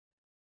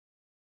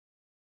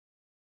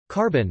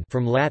Carbon,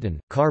 from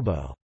Latin,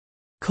 carbo,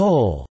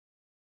 coal,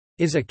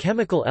 is a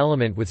chemical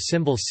element with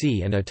symbol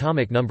C and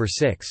atomic number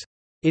 6.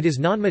 It is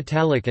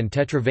nonmetallic and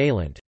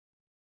tetravalent,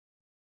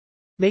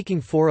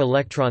 making 4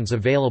 electrons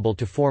available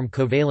to form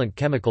covalent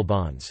chemical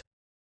bonds.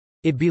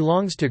 It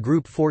belongs to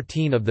group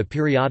 14 of the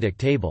periodic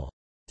table.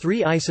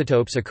 3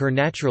 isotopes occur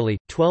naturally,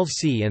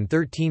 12C and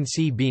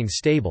 13C being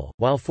stable,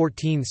 while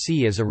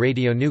 14C is a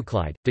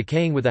radionuclide,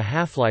 decaying with a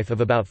half-life of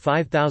about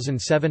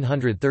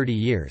 5,730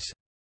 years.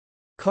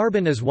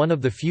 Carbon is one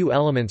of the few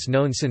elements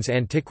known since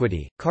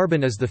antiquity.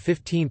 Carbon is the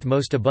 15th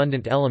most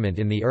abundant element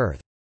in the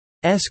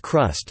Earth's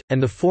crust,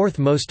 and the 4th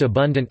most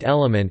abundant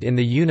element in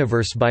the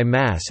universe by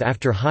mass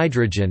after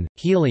hydrogen,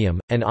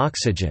 helium, and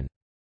oxygen.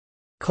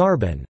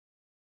 Carbon's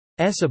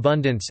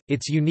abundance,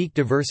 its unique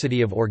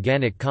diversity of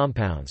organic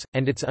compounds,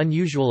 and its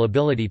unusual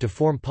ability to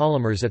form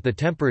polymers at the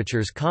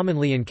temperatures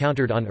commonly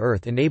encountered on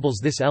Earth enables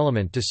this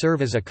element to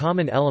serve as a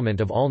common element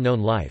of all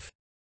known life.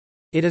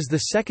 It is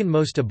the second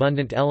most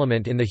abundant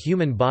element in the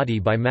human body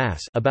by mass,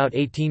 about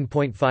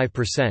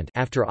 18.5%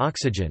 after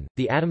oxygen.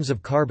 The atoms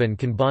of carbon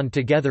can bond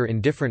together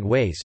in different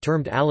ways,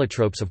 termed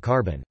allotropes of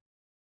carbon.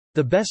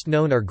 The best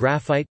known are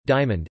graphite,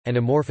 diamond, and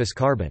amorphous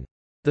carbon.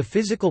 The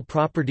physical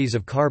properties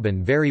of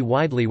carbon vary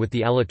widely with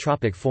the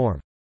allotropic form.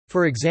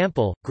 For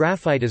example,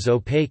 graphite is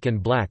opaque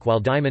and black while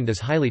diamond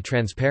is highly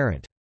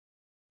transparent.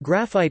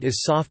 Graphite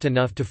is soft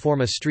enough to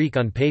form a streak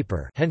on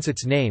paper, hence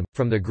its name,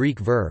 from the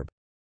Greek verb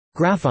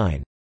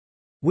graphein,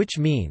 which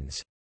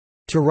means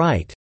to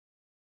write,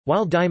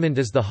 while diamond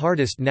is the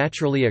hardest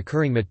naturally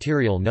occurring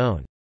material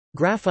known.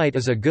 Graphite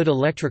is a good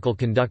electrical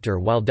conductor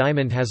while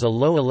diamond has a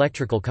low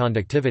electrical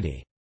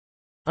conductivity.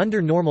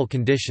 Under normal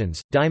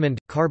conditions, diamond,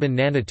 carbon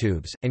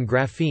nanotubes, and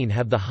graphene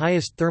have the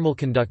highest thermal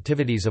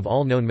conductivities of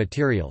all known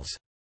materials.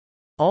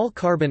 All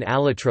carbon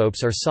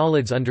allotropes are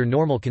solids under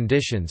normal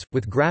conditions,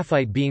 with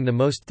graphite being the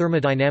most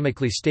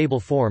thermodynamically stable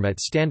form at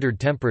standard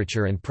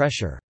temperature and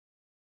pressure.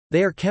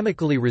 They are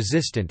chemically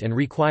resistant and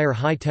require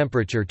high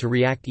temperature to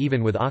react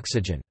even with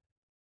oxygen.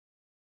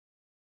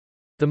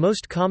 The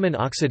most common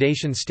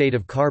oxidation state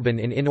of carbon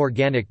in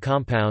inorganic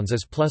compounds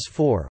is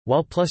 +4,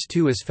 while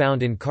 +2 is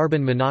found in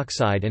carbon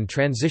monoxide and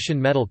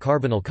transition metal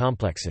carbonyl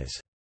complexes.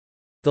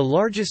 The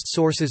largest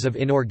sources of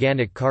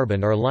inorganic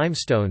carbon are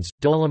limestones,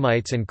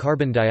 dolomites and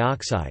carbon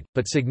dioxide,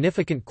 but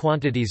significant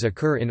quantities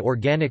occur in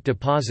organic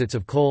deposits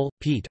of coal,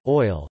 peat,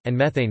 oil, and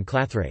methane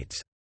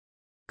clathrates.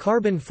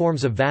 Carbon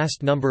forms a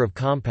vast number of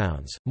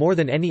compounds, more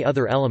than any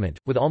other element,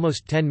 with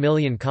almost 10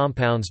 million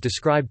compounds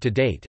described to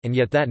date, and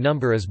yet that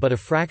number is but a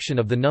fraction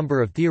of the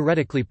number of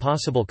theoretically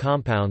possible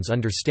compounds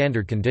under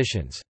standard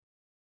conditions.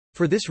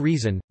 For this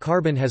reason,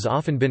 carbon has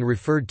often been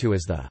referred to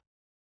as the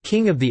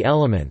king of the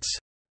elements.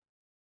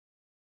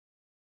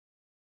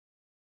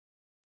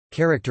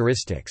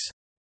 Characteristics.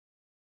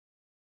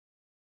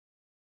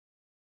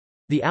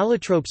 The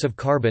allotropes of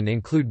carbon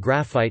include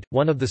graphite,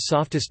 one of the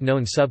softest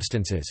known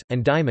substances,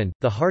 and diamond,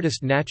 the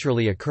hardest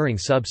naturally occurring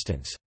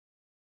substance.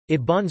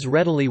 It bonds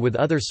readily with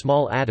other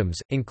small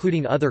atoms,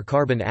 including other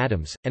carbon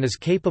atoms, and is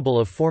capable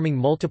of forming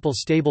multiple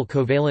stable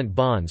covalent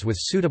bonds with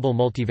suitable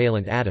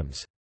multivalent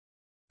atoms.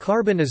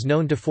 Carbon is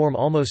known to form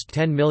almost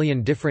 10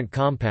 million different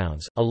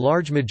compounds, a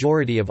large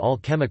majority of all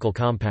chemical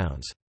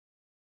compounds.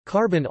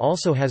 Carbon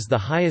also has the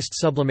highest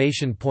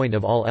sublimation point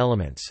of all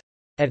elements.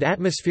 At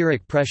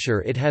atmospheric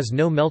pressure it has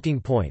no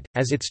melting point,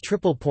 as its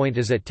triple point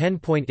is at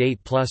 10.8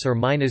 plus or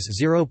minus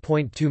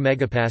 0.2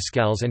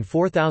 megapascals and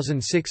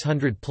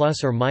 4600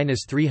 plus or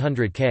minus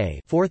 300 K,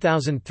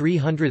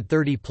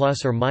 4330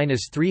 plus or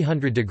minus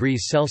 300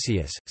 degrees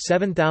Celsius,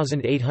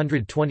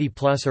 7820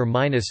 plus or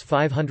minus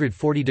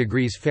 540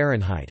 degrees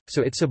Fahrenheit,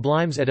 so it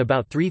sublimes at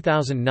about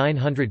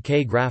 3900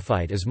 K.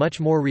 Graphite is much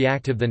more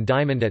reactive than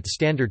diamond at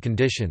standard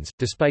conditions,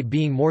 despite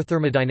being more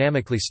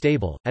thermodynamically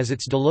stable, as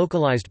its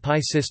delocalized pi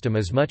system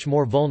is much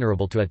more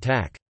vulnerable to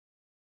attack.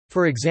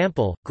 For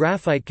example,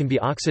 graphite can be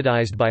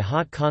oxidized by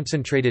hot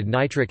concentrated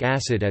nitric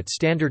acid at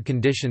standard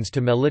conditions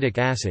to mellitic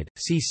acid,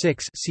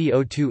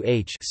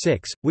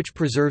 C6CO2H6, which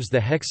preserves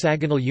the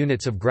hexagonal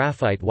units of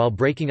graphite while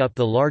breaking up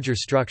the larger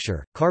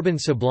structure. Carbon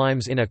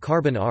sublimes in a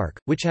carbon arc,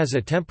 which has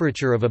a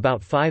temperature of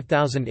about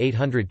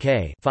 5800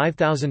 K,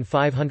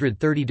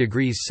 5530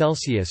 degrees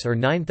Celsius or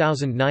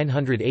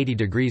 9980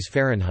 degrees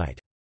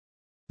Fahrenheit.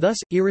 Thus,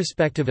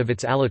 irrespective of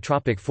its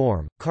allotropic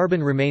form,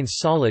 carbon remains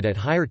solid at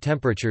higher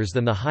temperatures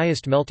than the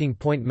highest melting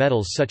point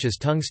metals such as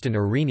tungsten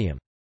or rhenium.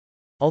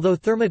 Although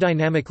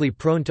thermodynamically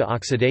prone to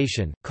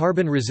oxidation,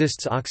 carbon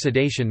resists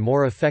oxidation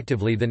more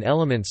effectively than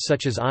elements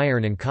such as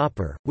iron and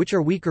copper, which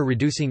are weaker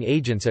reducing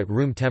agents at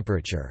room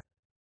temperature.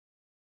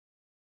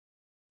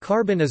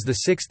 Carbon is the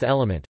sixth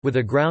element, with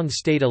a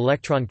ground-state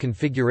electron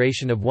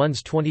configuration of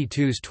 1s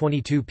 22s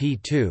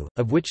 22p2,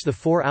 of which the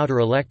 4 outer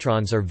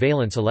electrons are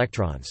valence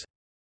electrons.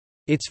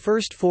 Its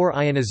first 4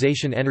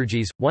 ionization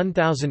energies,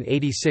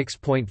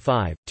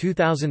 1086.5,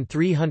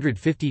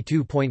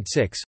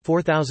 2352.6,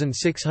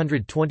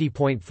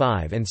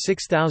 4620.5 and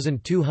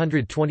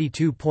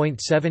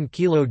 6222.7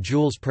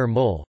 kJ per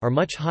mole, are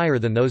much higher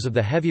than those of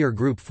the heavier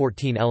group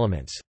 14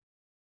 elements.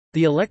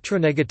 The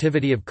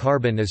electronegativity of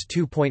carbon is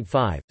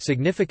 2.5,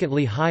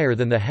 significantly higher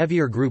than the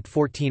heavier group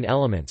 14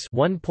 elements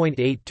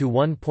 1.8 to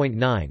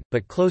 1.9,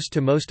 but close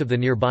to most of the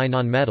nearby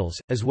nonmetals,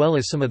 as well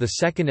as some of the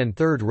second and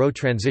third row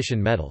transition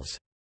metals.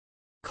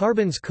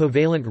 Carbon's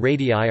covalent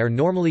radii are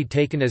normally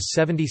taken as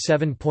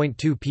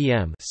 77.2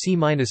 pm C-,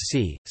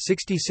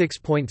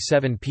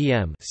 66.7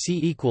 pm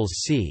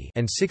C=C,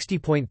 and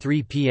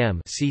 60.3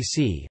 pm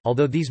cc,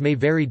 although these may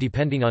vary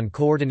depending on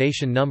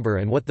coordination number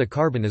and what the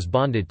carbon is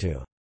bonded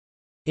to.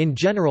 In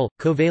general,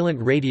 covalent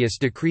radius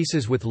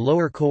decreases with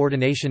lower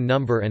coordination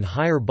number and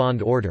higher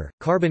bond order.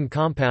 Carbon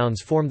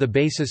compounds form the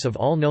basis of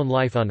all known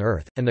life on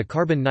Earth, and the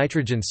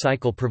carbon-nitrogen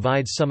cycle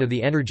provides some of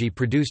the energy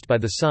produced by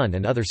the Sun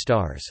and other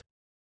stars.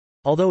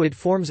 Although it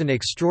forms an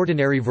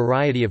extraordinary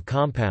variety of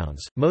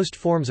compounds, most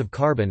forms of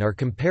carbon are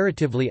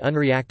comparatively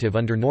unreactive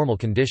under normal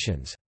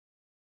conditions.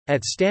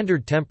 At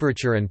standard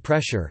temperature and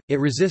pressure, it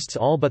resists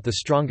all but the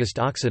strongest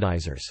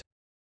oxidizers.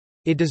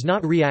 It does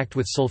not react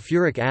with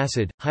sulfuric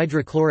acid,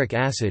 hydrochloric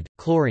acid,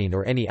 chlorine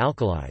or any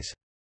alkalis.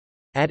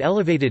 At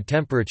elevated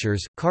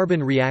temperatures,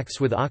 carbon reacts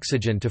with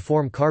oxygen to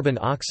form carbon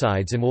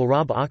oxides and will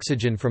rob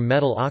oxygen from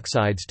metal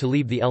oxides to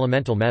leave the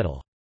elemental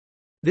metal.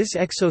 This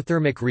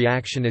exothermic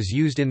reaction is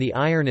used in the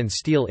iron and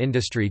steel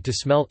industry to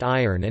smelt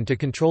iron and to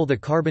control the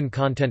carbon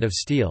content of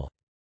steel.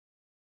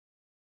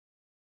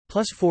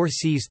 Plus 4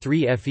 Cs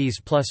 3 Fes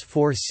plus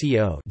 4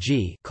 CO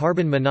G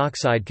carbon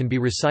monoxide can be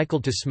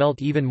recycled to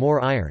smelt even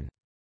more iron.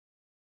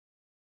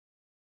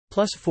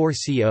 Plus 4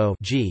 CO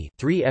G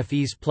 3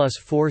 Fes plus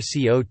 4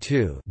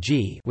 CO2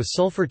 G with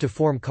sulfur to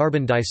form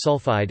carbon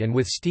disulfide and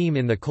with steam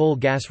in the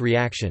coal-gas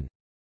reaction.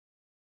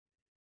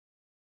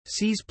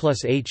 Cs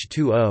plus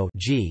H2O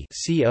G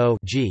CO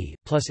G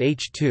plus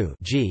H2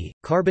 G.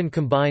 Carbon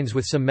combines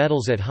with some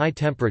metals at high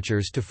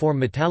temperatures to form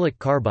metallic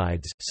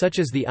carbides, such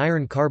as the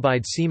iron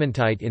carbide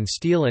cementite in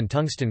steel and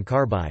tungsten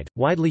carbide,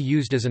 widely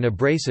used as an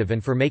abrasive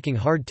and for making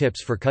hard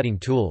tips for cutting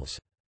tools.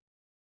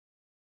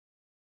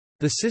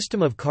 The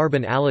system of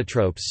carbon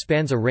allotropes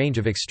spans a range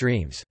of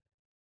extremes.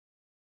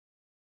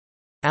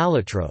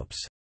 Allotropes.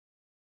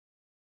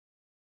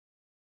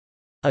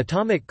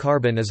 Atomic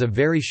carbon is a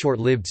very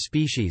short-lived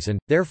species and,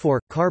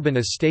 therefore, carbon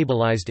is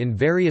stabilized in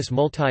various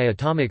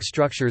multi-atomic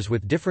structures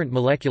with different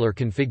molecular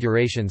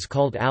configurations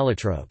called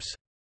allotropes.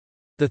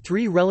 The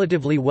three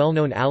relatively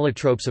well-known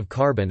allotropes of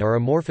carbon are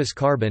amorphous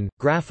carbon,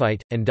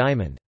 graphite, and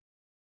diamond.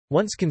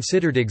 Once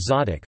considered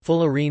exotic,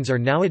 fullerenes are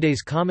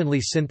nowadays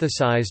commonly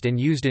synthesized and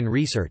used in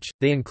research.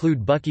 They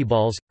include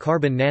buckyballs,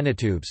 carbon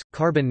nanotubes,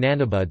 carbon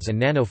nanobuds and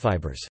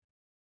nanofibers.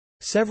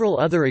 Several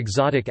other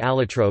exotic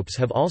allotropes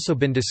have also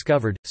been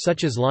discovered,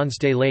 such as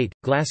lonsdaleite,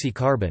 glassy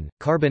carbon,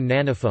 carbon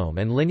nanofoam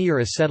and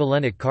linear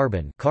acetylenic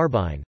carbon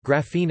carbine.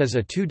 Graphene is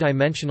a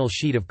two-dimensional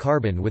sheet of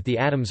carbon with the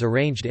atoms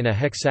arranged in a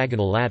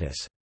hexagonal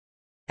lattice.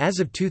 As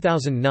of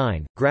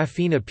 2009,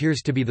 graphene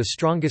appears to be the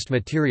strongest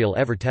material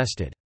ever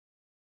tested.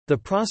 The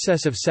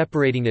process of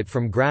separating it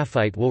from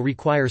graphite will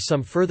require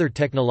some further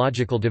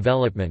technological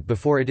development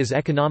before it is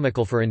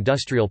economical for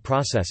industrial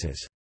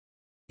processes.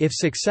 If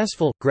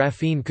successful,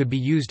 graphene could be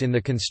used in the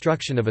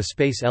construction of a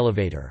space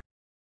elevator.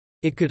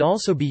 It could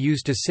also be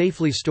used to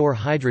safely store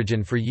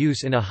hydrogen for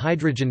use in a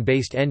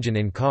hydrogen-based engine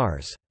in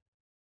cars.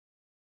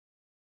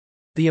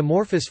 The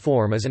amorphous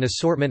form is an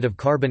assortment of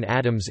carbon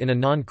atoms in a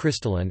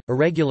non-crystalline,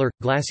 irregular,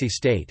 glassy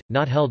state,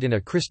 not held in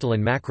a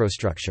crystalline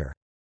macrostructure.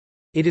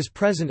 It is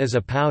present as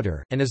a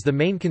powder, and is the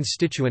main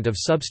constituent of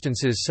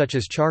substances such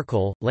as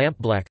charcoal,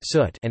 lampblack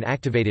soot, and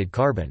activated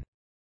carbon.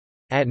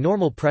 At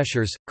normal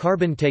pressures,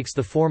 carbon takes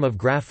the form of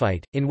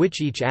graphite, in which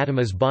each atom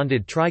is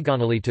bonded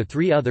trigonally to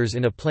three others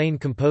in a plane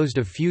composed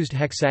of fused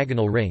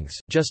hexagonal rings,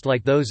 just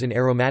like those in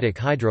aromatic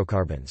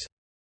hydrocarbons.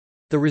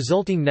 The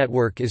resulting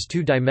network is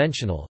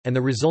two-dimensional, and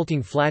the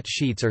resulting flat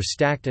sheets are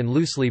stacked and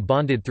loosely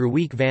bonded through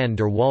weak van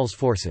der Waals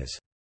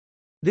forces.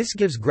 This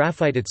gives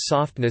graphite its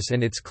softness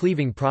and its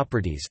cleaving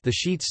properties. The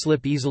sheets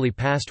slip easily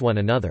past one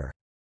another.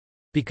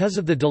 Because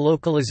of the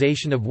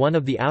delocalization of one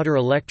of the outer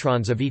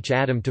electrons of each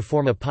atom to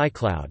form a pi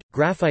cloud,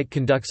 graphite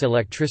conducts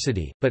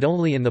electricity, but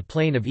only in the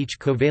plane of each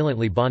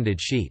covalently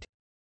bonded sheet.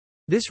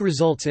 This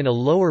results in a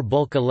lower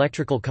bulk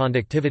electrical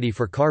conductivity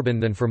for carbon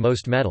than for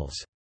most metals.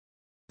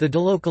 The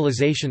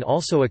delocalization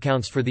also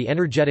accounts for the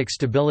energetic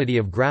stability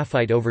of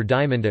graphite over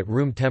diamond at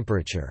room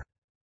temperature.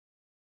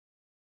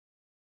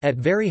 At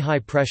very high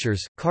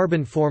pressures,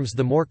 carbon forms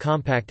the more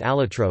compact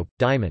allotrope,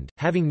 diamond,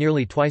 having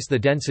nearly twice the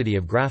density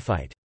of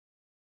graphite.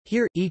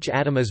 Here, each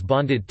atom is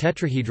bonded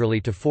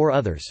tetrahedrally to four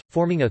others,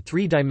 forming a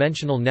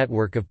three-dimensional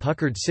network of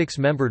puckered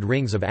six-membered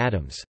rings of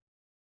atoms.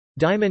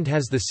 Diamond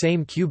has the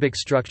same cubic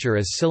structure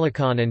as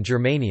silicon and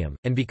germanium,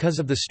 and because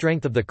of the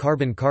strength of the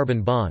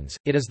carbon-carbon bonds,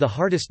 it is the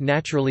hardest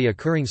naturally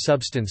occurring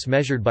substance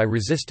measured by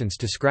resistance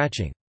to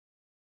scratching.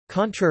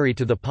 Contrary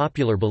to the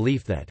popular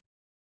belief that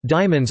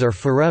diamonds are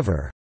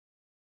forever,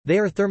 they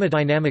are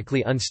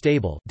thermodynamically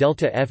unstable.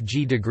 Delta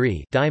Fg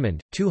degree diamond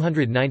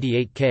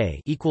 298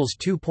 K equals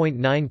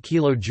 2.9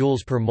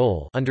 kJ per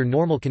mole under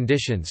normal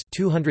conditions,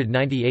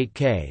 298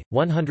 K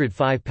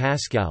 105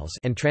 pascals,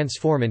 and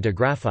transform into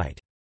graphite.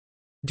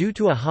 Due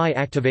to a high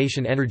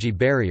activation energy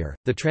barrier,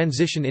 the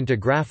transition into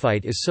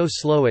graphite is so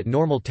slow at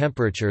normal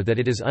temperature that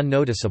it is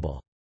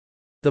unnoticeable.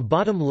 The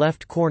bottom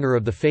left corner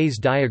of the phase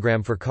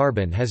diagram for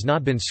carbon has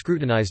not been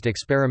scrutinized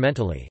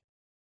experimentally.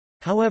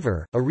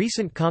 However, a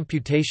recent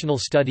computational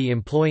study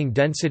employing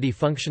density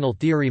functional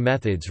theory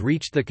methods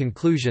reached the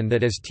conclusion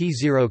that as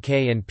T0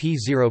 K and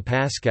P0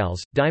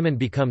 pascals, diamond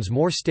becomes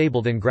more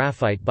stable than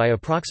graphite by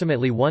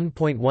approximately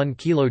 1.1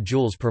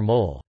 kJ per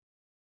mole.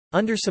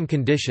 Under some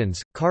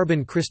conditions,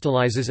 carbon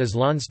crystallizes as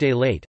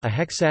Lonsdale-8, a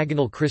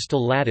hexagonal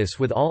crystal lattice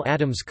with all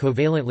atoms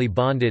covalently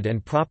bonded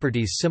and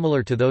properties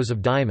similar to those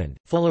of diamond.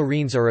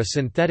 Fullerenes are a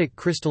synthetic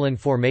crystalline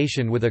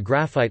formation with a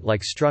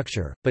graphite-like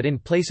structure, but in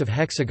place of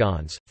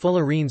hexagons,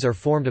 fullerenes are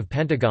formed of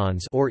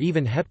pentagons or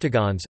even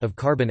heptagons of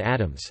carbon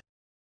atoms.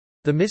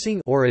 The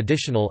missing or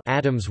additional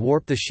atoms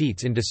warp the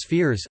sheets into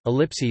spheres,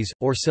 ellipses,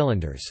 or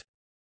cylinders.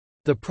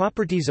 The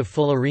properties of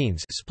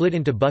fullerenes split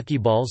into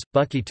buckyballs,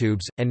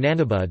 buckytubes, and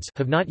nanobuds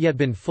have not yet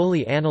been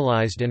fully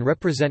analyzed and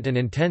represent an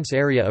intense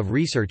area of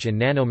research in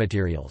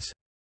nanomaterials.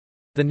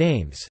 The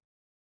names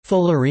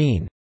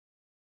fullerene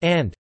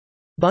and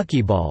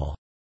buckyball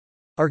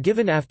are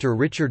given after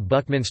Richard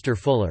Buckminster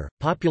Fuller,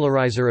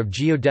 popularizer of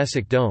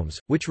geodesic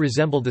domes, which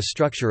resemble the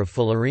structure of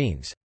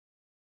fullerenes.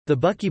 The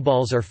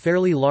buckyballs are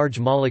fairly large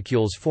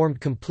molecules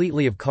formed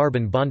completely of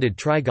carbon bonded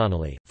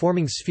trigonally,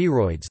 forming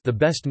spheroids. The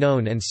best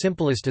known and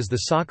simplest is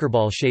the soccer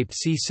ball-shaped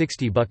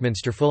C60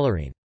 Buckminster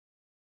fullerene.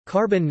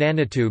 Carbon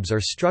nanotubes are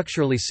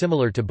structurally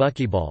similar to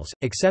buckyballs,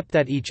 except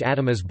that each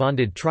atom is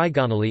bonded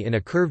trigonally in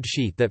a curved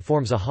sheet that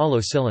forms a hollow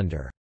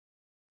cylinder.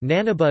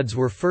 Nanobuds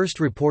were first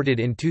reported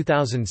in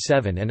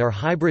 2007 and are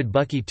hybrid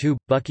bucky-tube,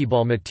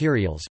 buckyball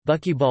materials.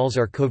 Buckyballs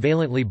are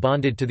covalently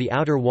bonded to the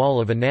outer wall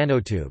of a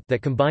nanotube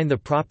that combine the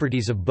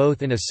properties of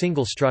both in a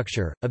single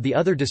structure. Of the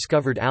other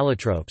discovered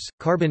allotropes,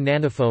 carbon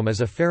nanofoam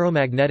is a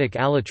ferromagnetic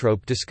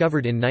allotrope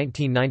discovered in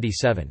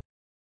 1997.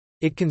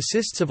 It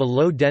consists of a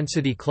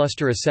low-density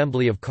cluster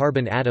assembly of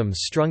carbon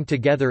atoms strung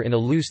together in a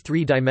loose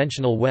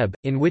three-dimensional web,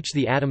 in which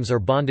the atoms are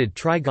bonded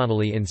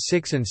trigonally in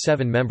 6 and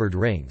 7-membered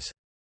rings.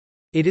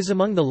 It is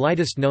among the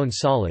lightest known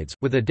solids,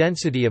 with a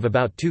density of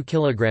about 2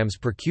 kg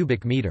per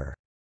cubic meter.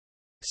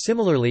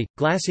 Similarly,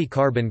 glassy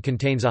carbon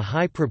contains a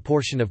high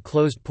proportion of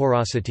closed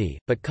porosity,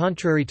 but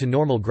contrary to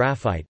normal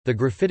graphite, the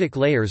graphitic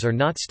layers are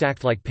not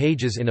stacked like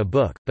pages in a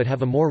book, but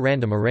have a more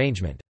random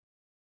arrangement.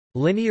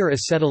 Linear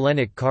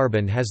acetylenic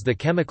carbon has the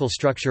chemical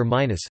structure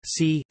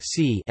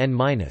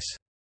 -C(N-).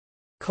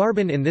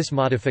 Carbon in this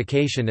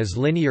modification is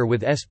linear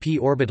with sp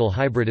orbital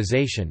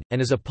hybridization, and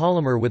is a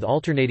polymer with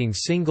alternating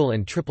single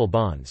and triple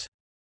bonds.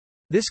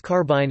 This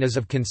carbene is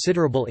of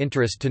considerable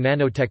interest to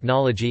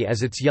nanotechnology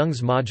as its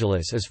Young's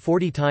modulus is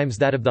 40 times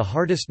that of the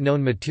hardest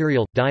known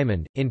material,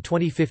 diamond. In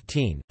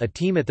 2015, a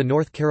team at the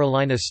North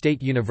Carolina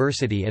State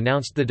University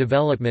announced the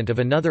development of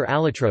another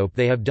allotrope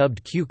they have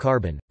dubbed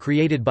Q-carbon,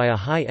 created by a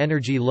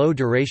high-energy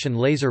low-duration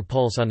laser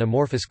pulse on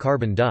amorphous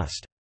carbon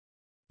dust.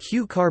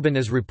 Q-carbon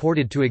is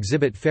reported to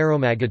exhibit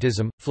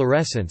ferromagnetism,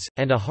 fluorescence,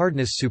 and a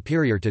hardness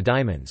superior to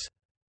diamonds.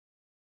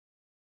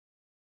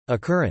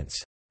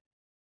 Occurrence.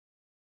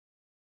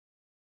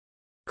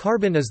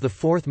 Carbon is the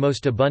fourth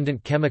most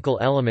abundant chemical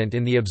element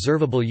in the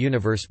observable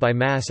universe by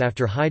mass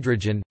after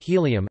hydrogen,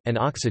 helium, and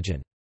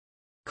oxygen.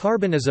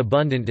 Carbon is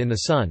abundant in the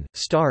Sun,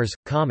 stars,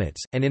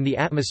 comets, and in the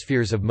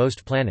atmospheres of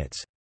most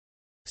planets.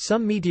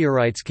 Some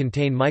meteorites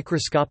contain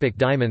microscopic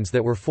diamonds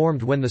that were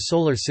formed when the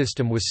Solar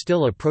System was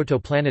still a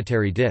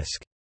protoplanetary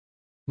disk.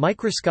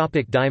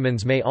 Microscopic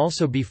diamonds may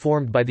also be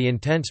formed by the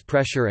intense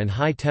pressure and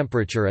high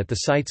temperature at the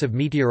sites of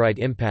meteorite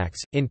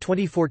impacts. In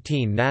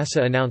 2014,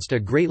 NASA announced a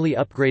greatly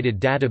upgraded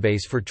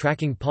database for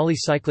tracking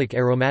polycyclic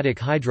aromatic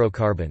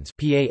hydrocarbons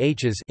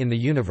 (PAHs) in the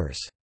universe.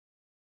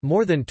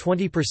 More than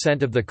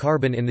 20% of the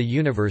carbon in the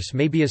universe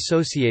may be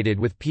associated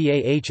with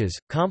PAHs,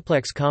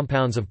 complex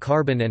compounds of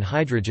carbon and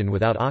hydrogen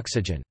without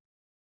oxygen.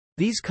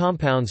 These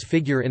compounds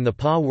figure in the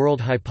PA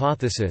world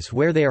hypothesis,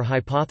 where they are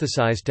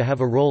hypothesized to have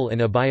a role in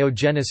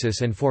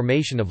abiogenesis and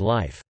formation of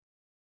life.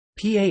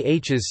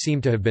 PAHs seem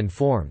to have been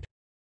formed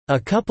a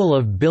couple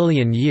of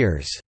billion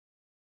years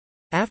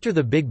after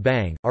the Big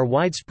Bang, are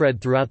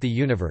widespread throughout the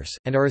universe,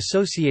 and are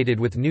associated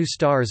with new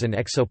stars and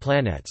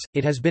exoplanets.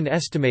 It has been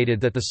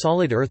estimated that the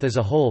solid Earth as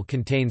a whole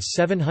contains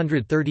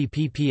 730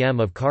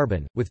 ppm of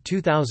carbon, with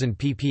 2000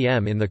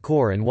 ppm in the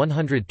core and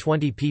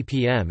 120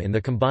 ppm in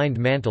the combined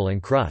mantle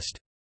and crust.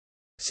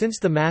 Since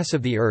the mass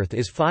of the Earth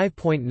is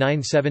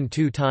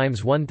 5.972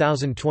 times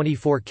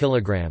 1024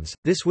 kilograms,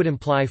 this would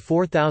imply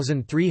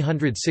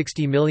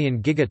 4,360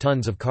 million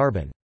gigatons of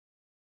carbon.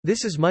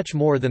 This is much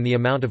more than the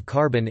amount of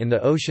carbon in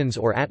the oceans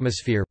or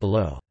atmosphere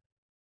below.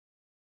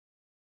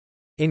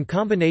 In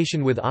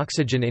combination with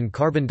oxygen in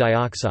carbon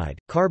dioxide,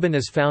 carbon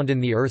is found in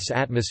the Earth's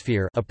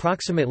atmosphere,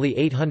 approximately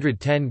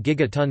 810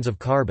 gigatons of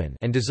carbon,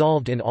 and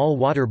dissolved in all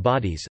water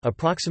bodies,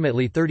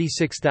 approximately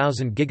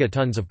 36,000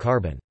 gigatons of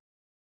carbon.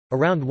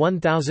 Around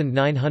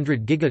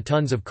 1,900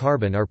 gigatons of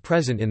carbon are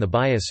present in the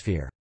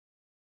biosphere.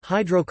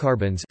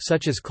 Hydrocarbons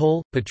such as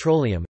coal,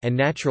 petroleum, and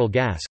natural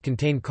gas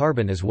contain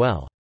carbon as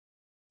well.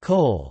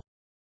 Coal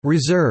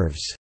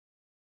reserves,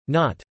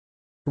 not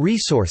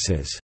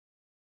resources,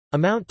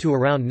 amount to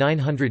around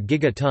 900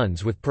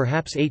 gigatons with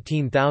perhaps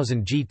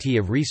 18,000 gt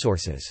of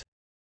resources.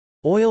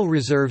 Oil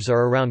reserves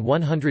are around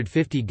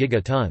 150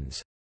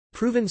 gigatons.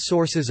 Proven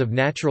sources of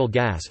natural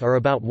gas are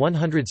about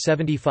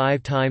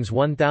 175 times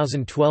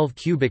 1012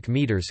 cubic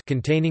meters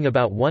containing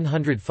about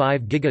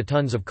 105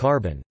 gigatons of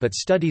carbon, but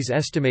studies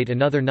estimate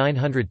another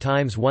 900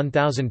 times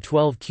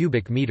 1012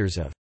 cubic meters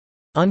of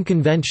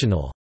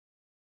unconventional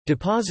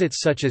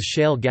deposits such as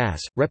shale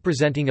gas,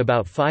 representing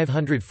about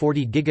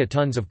 540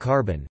 gigatons of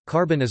carbon.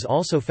 Carbon is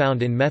also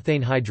found in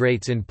methane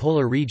hydrates in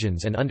polar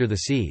regions and under the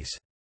seas.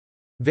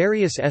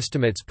 Various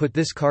estimates put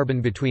this carbon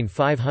between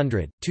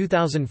 500,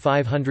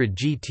 2,500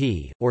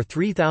 gt, or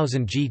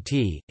 3,000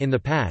 gt. In the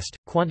past,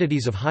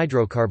 quantities of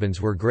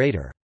hydrocarbons were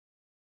greater.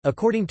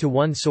 According to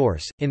one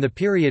source, in the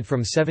period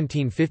from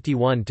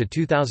 1751 to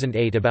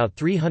 2008 about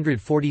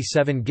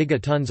 347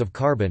 gigatons of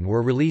carbon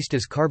were released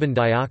as carbon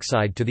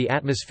dioxide to the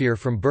atmosphere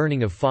from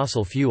burning of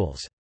fossil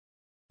fuels.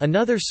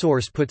 Another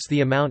source puts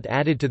the amount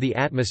added to the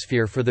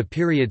atmosphere for the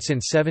period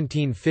since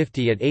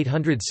 1750 at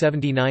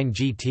 879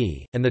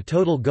 gt, and the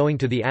total going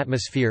to the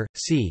atmosphere,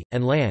 sea,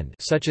 and land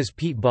such as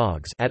peat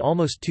bogs at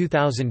almost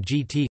 2000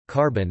 gt.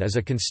 Carbon is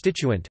a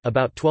constituent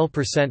about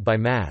 12% by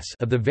mass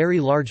of the very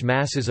large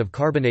masses of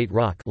carbonate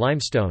rock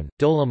limestone,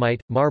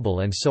 dolomite, marble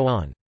and so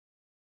on.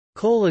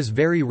 Coal is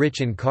very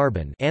rich in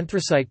carbon.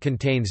 Anthracite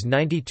contains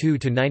 92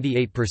 to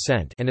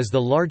 98% and is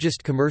the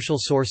largest commercial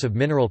source of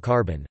mineral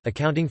carbon,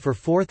 accounting for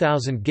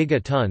 4,000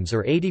 gigatons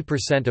or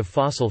 80% of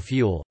fossil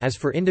fuel. As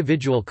for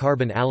individual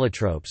carbon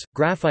allotropes,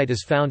 graphite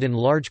is found in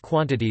large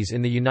quantities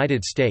in the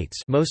United States,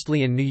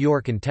 mostly in New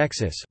York and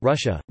Texas,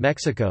 Russia,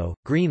 Mexico,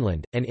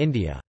 Greenland, and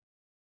India.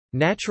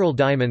 Natural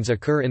diamonds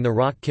occur in the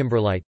rock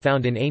kimberlite,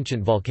 found in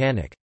ancient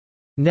volcanic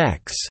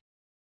necks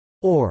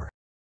or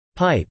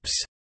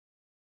pipes.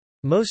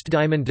 Most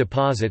diamond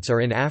deposits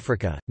are in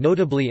Africa,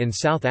 notably in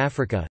South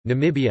Africa,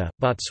 Namibia,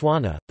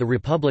 Botswana, the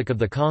Republic of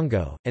the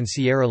Congo, and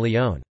Sierra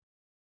Leone.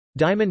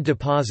 Diamond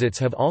deposits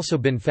have also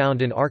been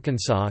found in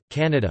Arkansas,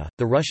 Canada,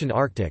 the Russian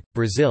Arctic,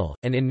 Brazil,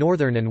 and in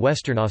northern and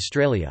western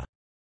Australia.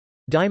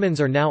 Diamonds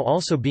are now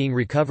also being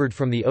recovered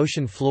from the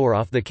ocean floor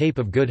off the Cape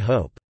of Good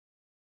Hope.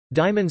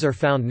 Diamonds are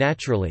found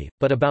naturally,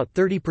 but about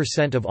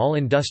 30% of all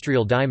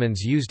industrial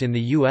diamonds used in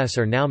the U.S.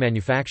 are now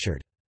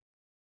manufactured.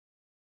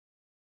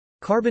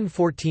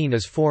 Carbon-14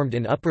 is formed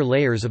in upper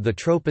layers of the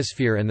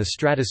troposphere and the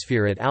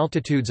stratosphere at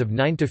altitudes of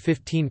 9 to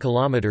 15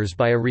 km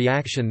by a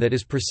reaction that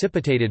is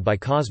precipitated by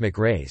cosmic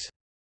rays.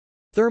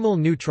 Thermal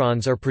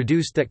neutrons are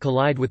produced that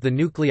collide with the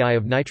nuclei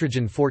of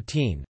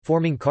nitrogen-14,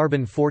 forming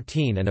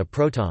carbon-14 and a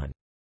proton.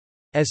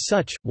 As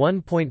such,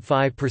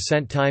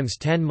 1.5% times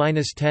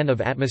 10⁻10 of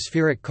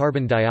atmospheric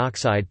carbon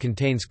dioxide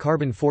contains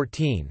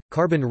carbon-14.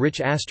 Carbon-rich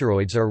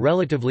asteroids are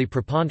relatively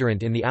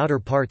preponderant in the outer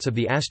parts of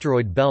the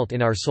asteroid belt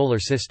in our solar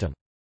system.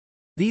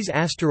 These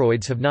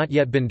asteroids have not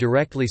yet been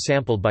directly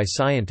sampled by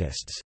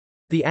scientists.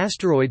 The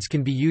asteroids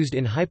can be used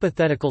in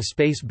hypothetical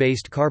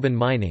space-based carbon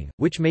mining,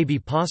 which may be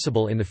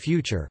possible in the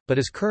future, but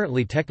is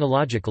currently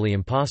technologically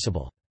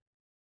impossible.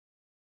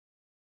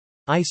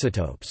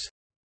 Isotopes.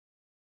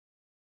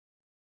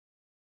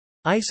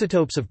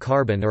 Isotopes of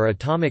carbon are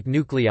atomic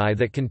nuclei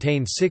that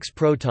contain 6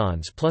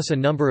 protons plus a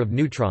number of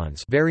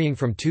neutrons varying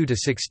from 2 to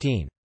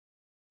 16.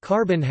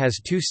 Carbon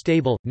has 2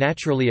 stable,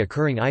 naturally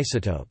occurring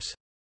isotopes.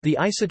 The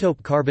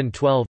isotope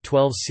carbon-12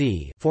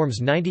 12C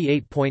forms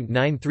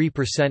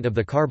 98.93% of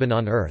the carbon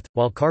on Earth,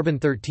 while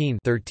carbon-13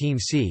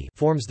 13C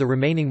forms the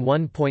remaining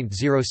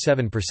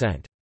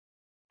 1.07%.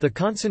 The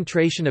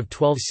concentration of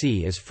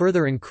 12C is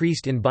further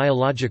increased in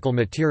biological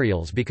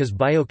materials because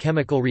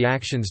biochemical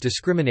reactions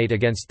discriminate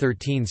against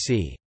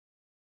 13C.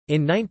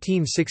 In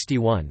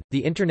 1961,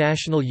 the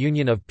International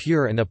Union of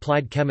Pure and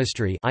Applied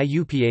Chemistry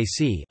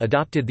 (IUPAC)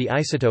 adopted the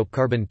isotope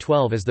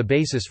carbon-12 as the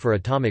basis for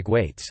atomic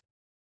weights.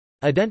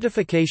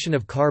 Identification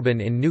of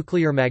carbon in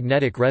nuclear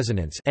magnetic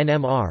resonance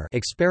 (NMR)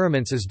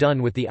 experiments is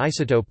done with the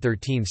isotope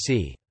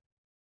 13C.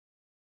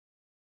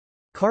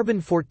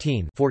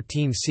 Carbon-14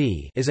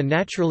 14C is a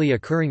naturally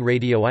occurring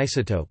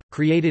radioisotope,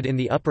 created in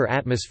the upper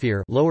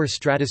atmosphere, lower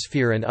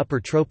stratosphere and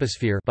upper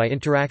troposphere by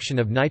interaction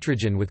of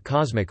nitrogen with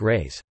cosmic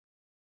rays.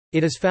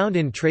 It is found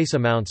in trace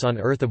amounts on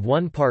Earth of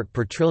 1 part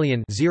per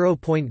trillion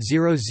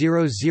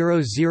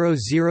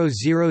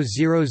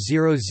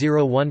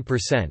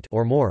 (0.0000000001%)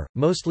 or more,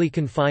 mostly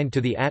confined to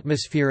the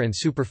atmosphere and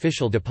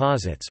superficial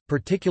deposits,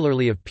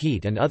 particularly of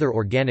peat and other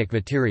organic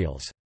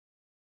materials.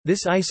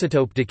 This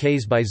isotope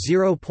decays by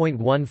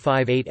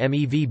 0.158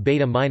 MeV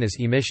beta-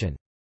 emission.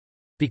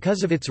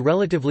 Because of its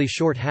relatively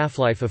short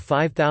half-life of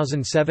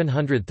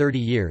 5,730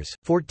 years,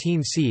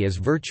 14C is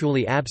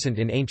virtually absent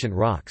in ancient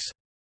rocks.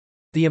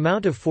 The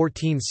amount of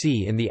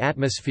 14C in the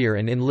atmosphere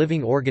and in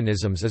living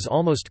organisms is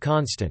almost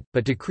constant,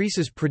 but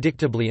decreases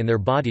predictably in their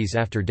bodies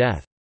after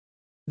death.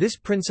 This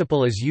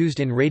principle is used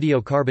in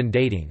radiocarbon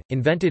dating,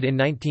 invented in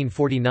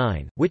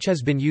 1949, which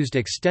has been used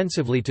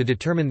extensively to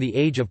determine the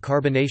age of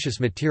carbonaceous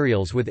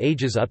materials with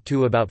ages up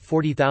to about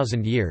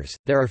 40,000 years.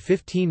 There are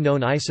 15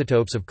 known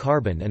isotopes of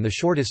carbon, and the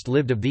shortest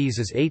lived of these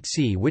is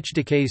 8C, which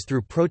decays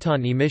through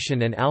proton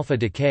emission and alpha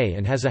decay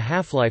and has a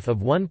half-life of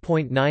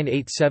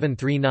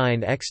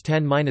 1.98739 x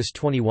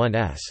 10⁻21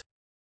 s.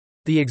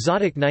 The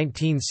exotic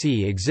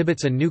 19C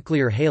exhibits a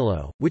nuclear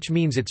halo, which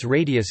means its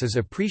radius is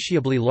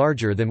appreciably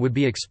larger than would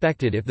be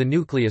expected if the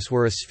nucleus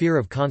were a sphere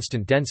of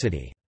constant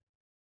density.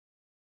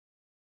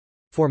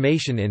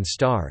 Formation in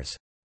stars.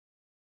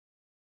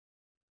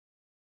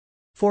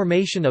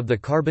 Formation of the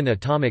carbon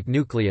atomic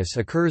nucleus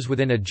occurs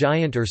within a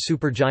giant or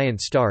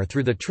supergiant star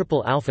through the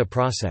triple alpha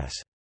process.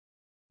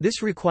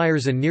 This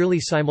requires a nearly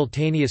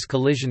simultaneous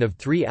collision of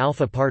 3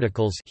 alpha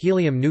particles,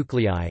 helium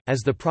nuclei, as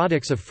the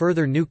products of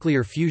further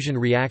nuclear fusion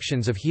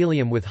reactions of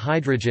helium with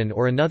hydrogen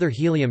or another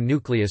helium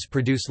nucleus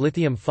produce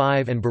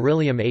lithium-5 and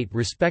beryllium-8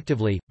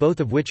 respectively, both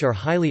of which are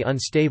highly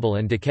unstable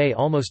and decay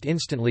almost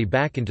instantly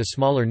back into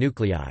smaller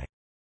nuclei.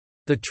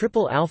 The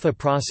triple alpha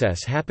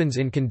process happens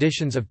in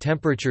conditions of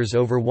temperatures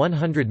over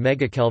 100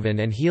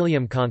 megakelvin and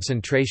helium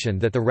concentration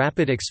that the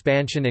rapid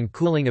expansion and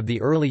cooling of the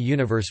early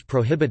universe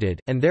prohibited,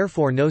 and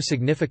therefore no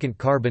significant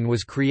carbon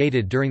was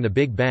created during the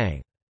Big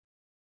Bang.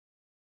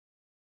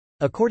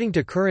 According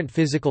to current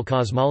physical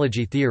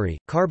cosmology theory,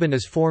 carbon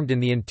is formed in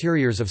the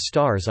interiors of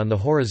stars on the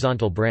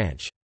horizontal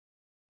branch.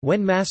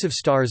 When massive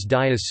stars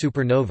die as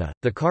supernova,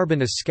 the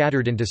carbon is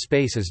scattered into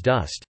space as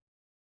dust.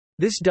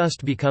 This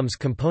dust becomes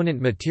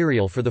component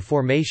material for the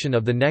formation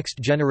of the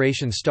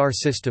next-generation star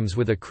systems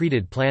with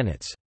accreted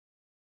planets.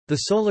 The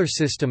Solar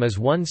System is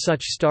one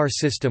such star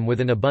system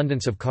with an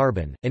abundance of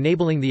carbon,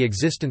 enabling the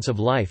existence of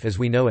life as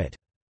we know it.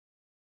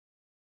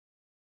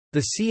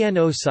 The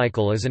CNO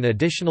cycle is an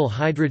additional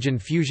hydrogen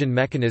fusion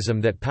mechanism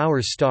that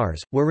powers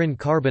stars, wherein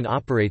carbon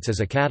operates as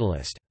a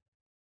catalyst.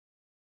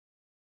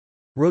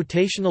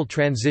 Rotational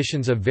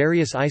transitions of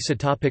various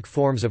isotopic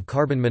forms of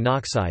carbon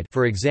monoxide,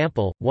 for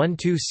example,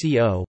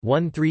 1,2CO,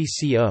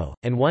 1,3CO,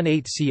 and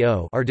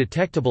 1,8CO, are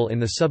detectable in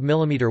the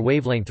submillimeter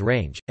wavelength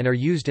range, and are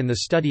used in the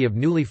study of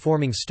newly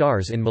forming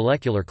stars in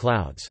molecular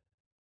clouds.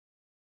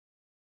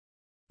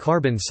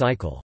 Carbon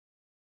cycle.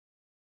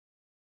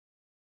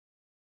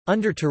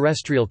 Under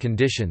terrestrial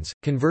conditions,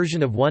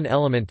 conversion of one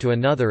element to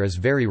another is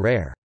very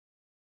rare.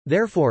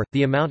 Therefore,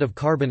 the amount of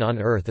carbon on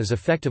Earth is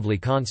effectively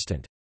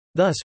constant.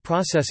 Thus,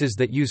 processes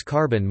that use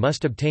carbon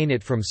must obtain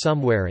it from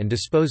somewhere and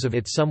dispose of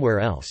it somewhere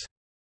else.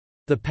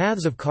 The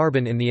paths of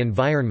carbon in the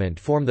environment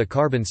form the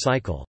carbon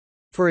cycle.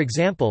 For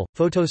example,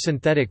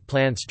 photosynthetic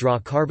plants draw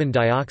carbon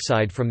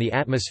dioxide from the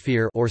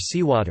atmosphere or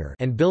seawater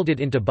and build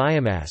it into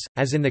biomass,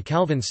 as in the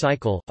Calvin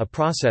cycle, a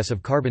process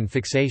of carbon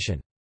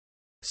fixation.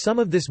 Some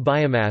of this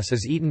biomass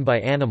is eaten by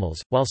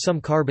animals, while some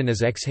carbon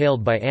is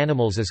exhaled by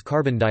animals as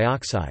carbon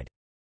dioxide.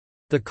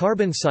 The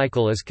carbon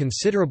cycle is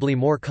considerably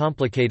more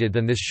complicated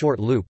than this short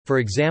loop. For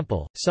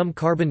example, some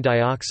carbon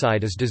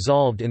dioxide is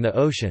dissolved in the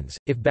oceans.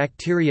 If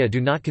bacteria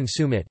do not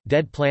consume it,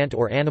 dead plant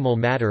or animal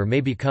matter may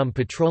become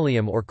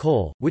petroleum or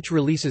coal, which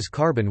releases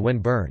carbon when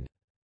burned.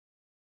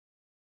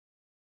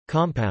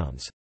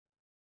 Compounds.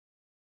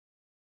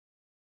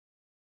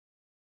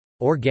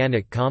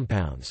 Organic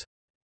compounds.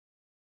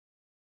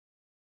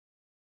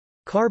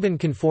 Carbon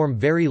can form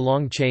very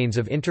long chains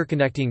of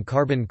interconnecting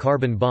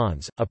carbon-carbon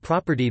bonds, a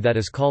property that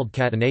is called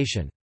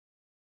catenation.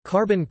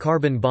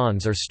 Carbon-carbon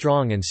bonds are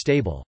strong and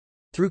stable.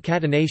 Through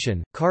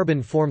catenation,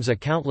 carbon forms a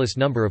countless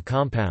number of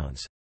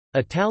compounds.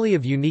 A tally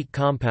of unique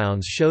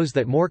compounds shows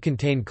that more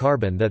contain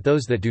carbon than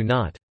those that do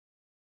not.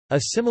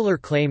 A similar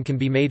claim can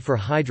be made for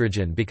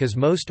hydrogen because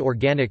most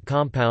organic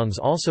compounds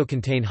also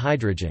contain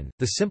hydrogen.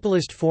 The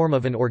simplest form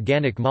of an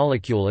organic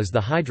molecule is the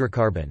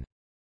hydrocarbon.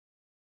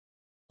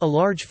 A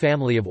large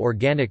family of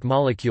organic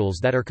molecules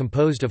that are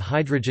composed of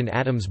hydrogen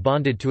atoms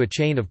bonded to a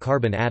chain of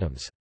carbon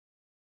atoms.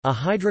 A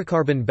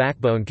hydrocarbon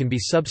backbone can be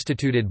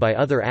substituted by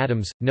other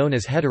atoms, known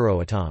as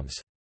heteroatoms.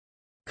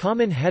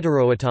 Common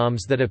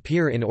heteroatoms that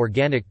appear in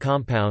organic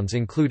compounds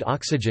include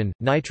oxygen,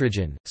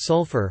 nitrogen,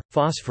 sulfur,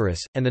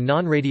 phosphorus, and the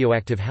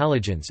non-radioactive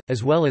halogens,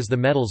 as well as the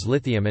metals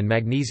lithium and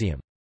magnesium.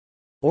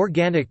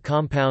 Organic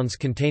compounds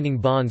containing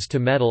bonds to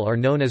metal are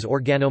known as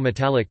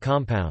organometallic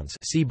compounds.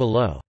 See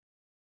below.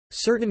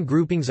 Certain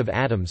groupings of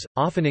atoms,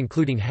 often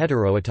including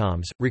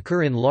heteroatoms,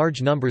 recur in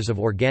large numbers of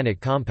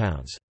organic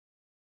compounds.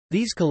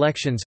 These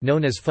collections,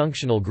 known as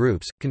functional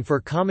groups,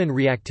 confer common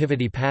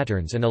reactivity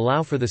patterns and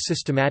allow for the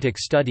systematic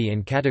study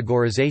and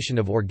categorization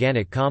of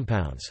organic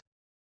compounds.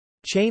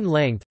 Chain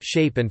length,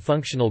 shape and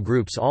functional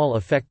groups all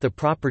affect the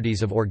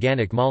properties of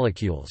organic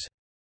molecules.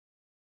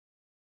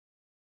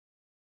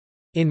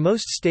 In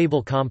most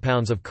stable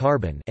compounds of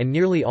carbon and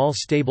nearly all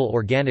stable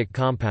organic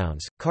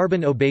compounds,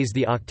 carbon obeys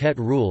the octet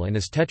rule and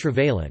is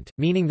tetravalent,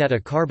 meaning that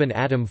a carbon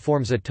atom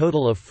forms a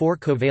total of 4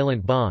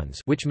 covalent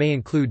bonds, which may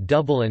include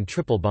double and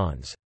triple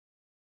bonds.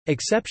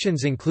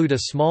 Exceptions include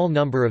a small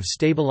number of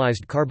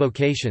stabilized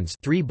carbocations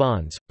 3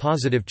 bonds,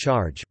 positive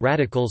charge,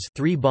 radicals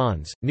 3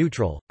 bonds,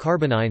 neutral,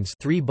 carbonyls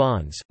 3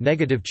 bonds,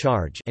 negative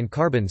charge and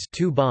carbons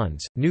 2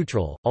 bonds,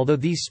 neutral, although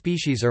these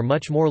species are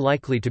much more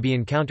likely to be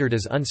encountered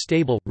as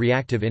unstable,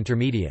 reactive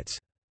intermediates.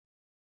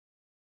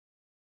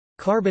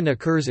 Carbon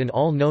occurs in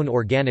all known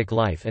organic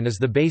life and is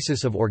the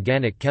basis of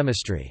organic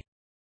chemistry.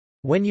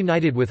 When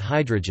united with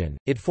hydrogen,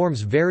 it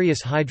forms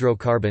various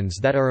hydrocarbons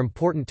that are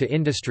important to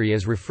industry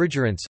as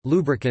refrigerants,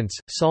 lubricants,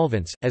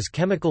 solvents, as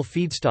chemical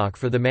feedstock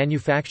for the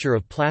manufacture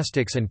of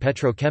plastics and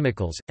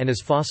petrochemicals, and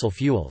as fossil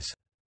fuels.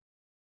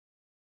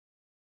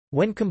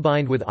 When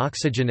combined with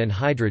oxygen and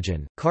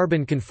hydrogen,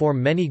 carbon can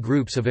form many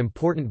groups of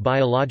important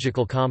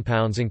biological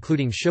compounds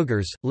including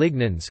sugars,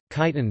 lignans,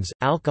 chitins,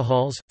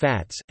 alcohols,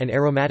 fats, and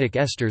aromatic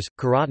esters,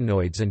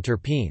 carotenoids and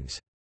terpenes.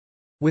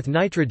 With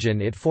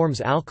nitrogen it forms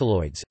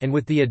alkaloids, and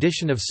with the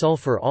addition of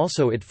sulfur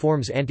also it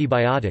forms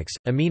antibiotics,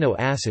 amino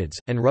acids,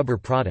 and rubber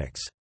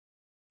products.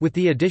 With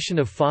the addition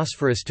of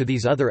phosphorus to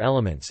these other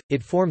elements,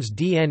 it forms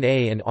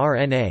DNA and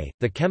RNA,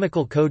 the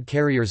chemical code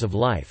carriers of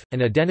life,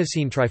 and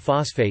adenosine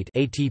triphosphate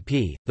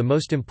 (ATP), the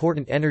most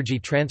important energy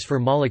transfer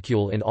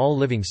molecule in all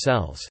living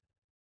cells.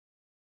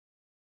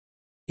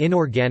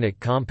 Inorganic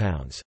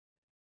compounds.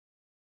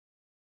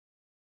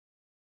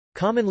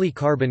 Commonly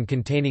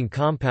carbon-containing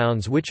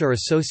compounds which are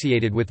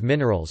associated with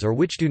minerals or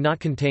which do not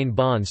contain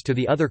bonds to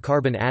the other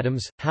carbon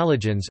atoms,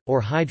 halogens,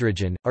 or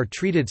hydrogen, are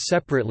treated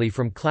separately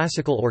from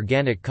classical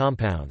organic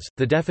compounds.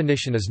 The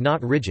definition is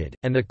not rigid,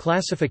 and the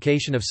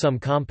classification of some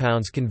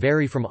compounds can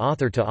vary from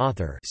author to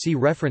author. See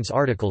reference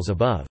articles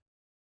above.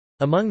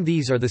 Among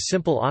these are the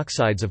simple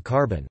oxides of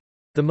carbon.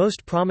 The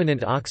most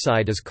prominent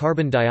oxide is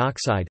carbon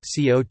dioxide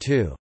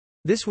 (CO2).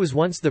 This was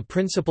once the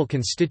principal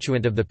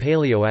constituent of the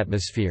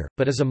paleoatmosphere,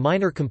 but is a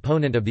minor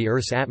component of the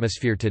Earth's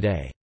atmosphere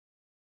today.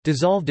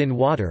 Dissolved in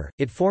water,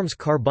 it forms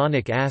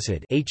carbonic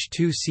acid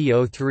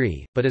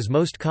H2CO3, but as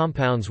most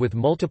compounds with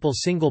multiple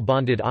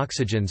single-bonded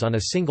oxygens on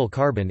a single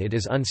carbon it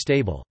is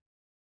unstable.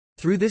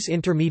 Through this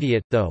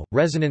intermediate, though,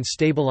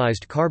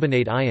 resonance-stabilized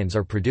carbonate ions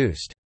are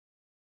produced.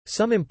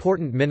 Some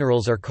important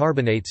minerals are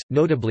carbonates,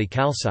 notably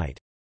calcite.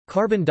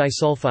 Carbon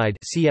disulfide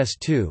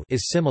CS2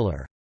 is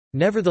similar.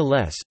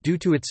 Nevertheless, due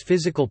to its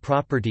physical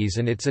properties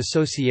and its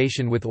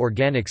association with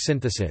organic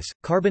synthesis,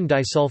 carbon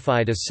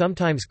disulfide is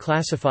sometimes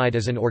classified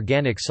as an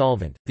organic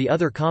solvent. The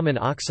other common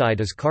oxide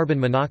is carbon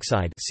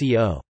monoxide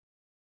 (CO).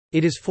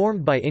 It is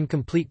formed by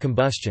incomplete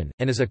combustion,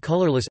 and is a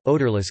colorless,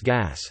 odorless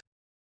gas.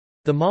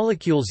 The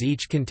molecules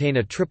each contain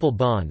a triple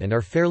bond and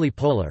are fairly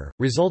polar,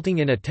 resulting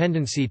in a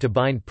tendency to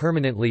bind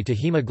permanently to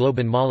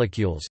hemoglobin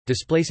molecules,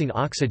 displacing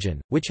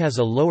oxygen, which has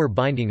a lower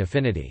binding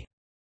affinity.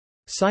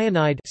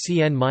 Cyanide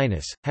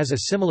Cn- has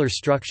a similar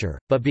structure,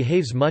 but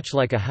behaves much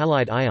like a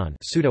halide ion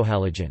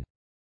pseudohalogen.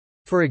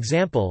 For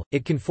example,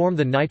 it can form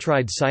the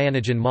nitride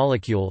cyanogen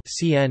molecule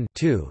Cn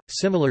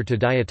similar to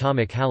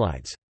diatomic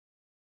halides.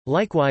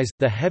 Likewise,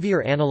 the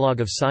heavier analog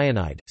of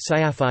cyanide,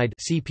 cyaphide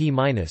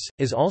Cp-,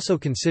 is also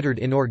considered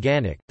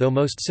inorganic, though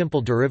most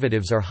simple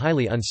derivatives are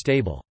highly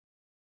unstable.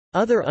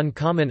 Other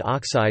uncommon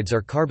oxides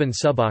are carbon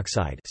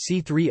suboxide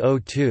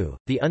C3O2,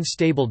 the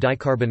unstable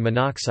dicarbon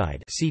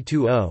monoxide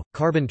C2O,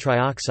 carbon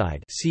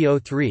trioxide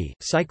CO3,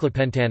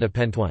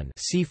 cyclopentantapentuone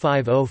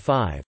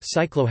C5O5,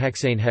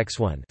 cyclohexane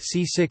hexone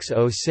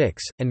C6O6,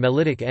 and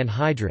mellitic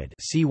anhydride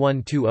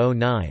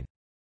C1209.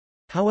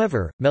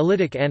 However,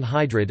 mellitic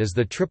anhydride is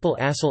the triple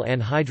acyl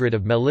anhydride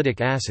of mellitic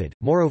acid,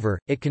 moreover,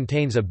 it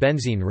contains a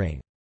benzene ring.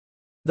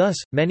 Thus,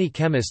 many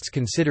chemists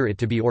consider it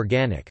to be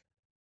organic.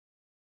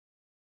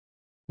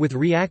 With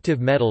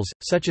reactive metals,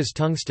 such as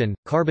tungsten,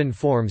 carbon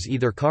forms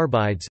either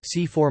carbides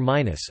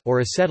C4-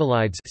 or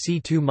acetylides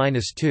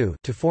C2-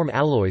 to form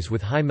alloys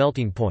with high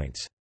melting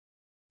points.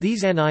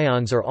 These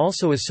anions are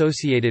also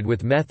associated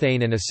with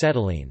methane and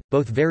acetylene,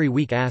 both very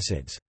weak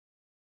acids.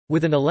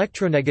 With an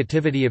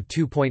electronegativity of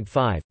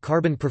 2.5,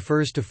 carbon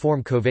prefers to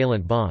form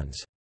covalent bonds.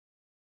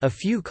 A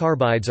few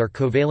carbides are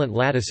covalent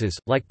lattices,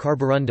 like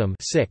carborundum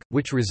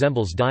which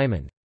resembles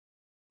diamond.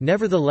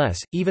 Nevertheless,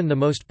 even the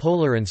most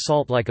polar and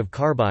salt-like of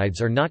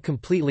carbides are not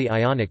completely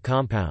ionic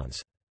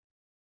compounds.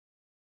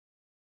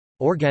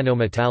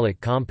 Organometallic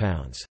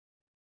compounds.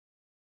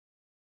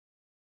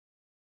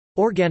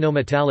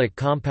 Organometallic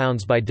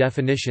compounds by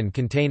definition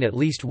contain at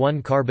least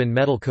one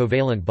carbon-metal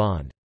covalent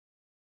bond.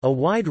 A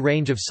wide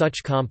range of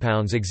such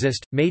compounds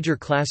exist. Major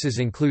classes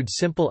include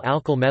simple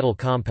alkyl metal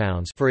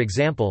compounds, for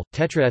example,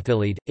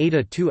 tetraethylide,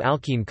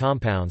 eta-2-alkene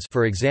compounds,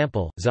 for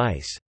example,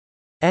 Zeiss.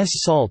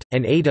 S-salt,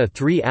 and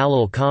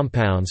eta-3-allyl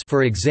compounds,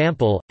 for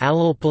example,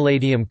 allyl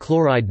palladium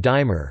chloride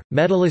dimer,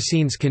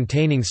 metallocene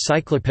containing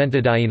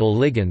cyclopentadienyl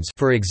ligands,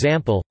 for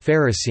example,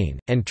 ferrocene,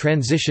 and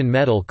transition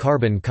metal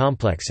carbon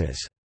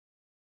complexes.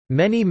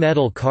 Many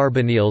metal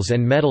carbonyls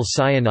and metal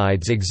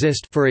cyanides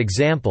exist, for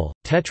example,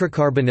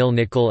 tetracarbonyl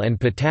nickel and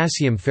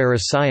potassium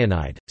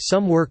ferrocyanide.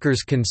 Some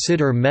workers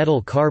consider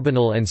metal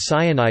carbonyl and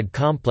cyanide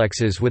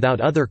complexes without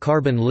other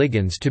carbon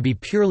ligands to be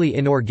purely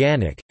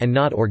inorganic, and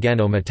not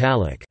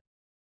organometallic.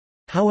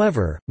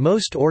 However,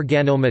 most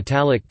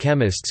organometallic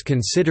chemists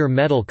consider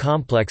metal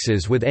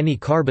complexes with any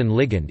carbon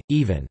ligand,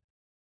 even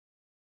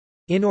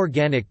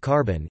inorganic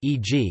carbon,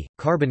 e.g.,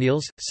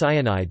 carbonyls,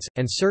 cyanides,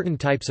 and certain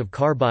types of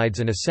carbides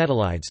and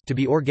acetylides, to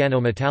be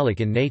organometallic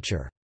in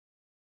nature.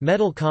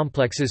 Metal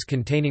complexes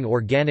containing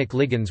organic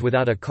ligands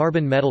without a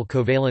carbon-metal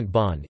covalent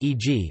bond,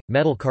 e.g.,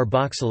 metal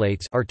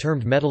carboxylates, are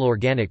termed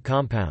metal-organic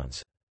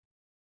compounds.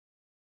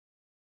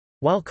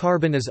 While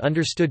carbon is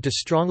understood to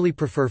strongly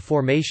prefer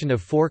formation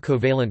of 4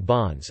 covalent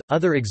bonds,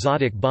 other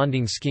exotic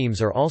bonding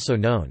schemes are also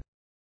known.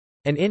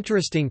 An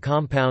interesting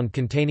compound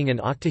containing an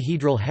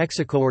octahedral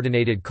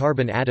hexacoordinated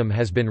carbon atom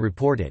has been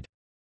reported.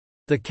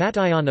 The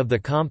cation of the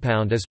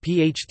compound is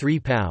pH 3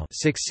 Pau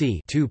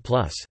 6C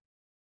 2+.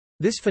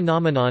 This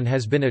phenomenon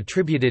has been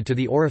attributed to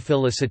the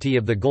orophilicity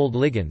of the gold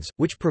ligands,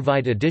 which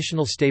provide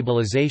additional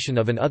stabilization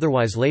of an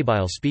otherwise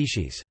labile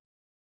species.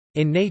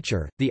 In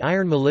nature, the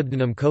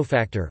iron-molybdenum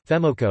cofactor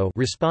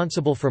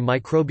responsible for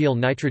microbial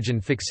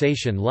nitrogen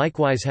fixation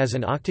likewise has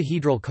an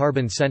octahedral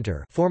carbon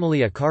center,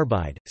 formerly a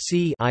carbide,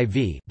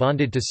 C-IV,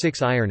 bonded to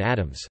 6 iron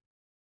atoms.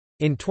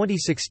 In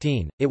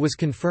 2016, it was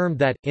confirmed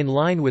that, in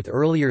line with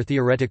earlier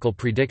theoretical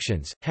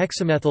predictions,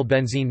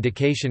 hexamethylbenzene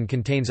dication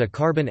contains a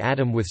carbon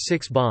atom with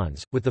 6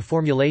 bonds, with the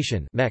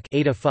formulation mech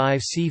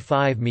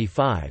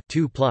eta5C5Me5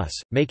 2+,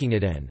 making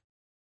it an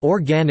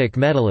organic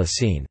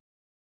metallocene.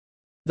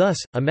 Thus,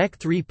 a mech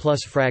 3+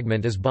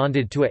 fragment is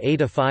bonded to a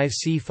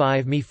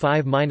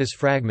eta5C5Me5-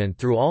 fragment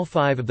through all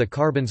 5 of the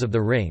carbons of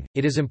the ring.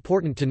 It is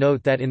important to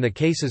note that in the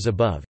cases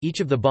above, each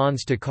of the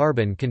bonds to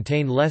carbon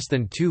contain less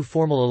than 2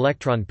 formal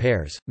electron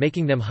pairs,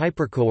 making them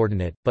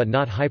hypercoordinate, but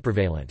not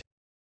hypervalent.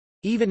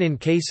 Even in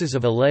cases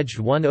of alleged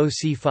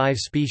 10C5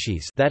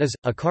 species, that is,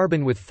 a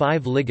carbon with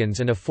 5 ligands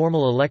and a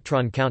formal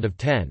electron count of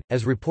 10,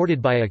 as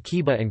reported by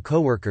Akiba and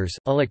coworkers,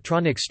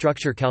 electronic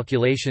structure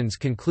calculations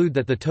conclude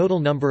that the total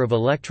number of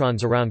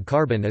electrons around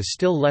carbon is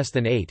still less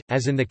than 8,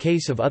 as in the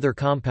case of other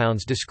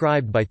compounds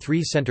described by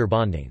 3-center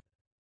bonding.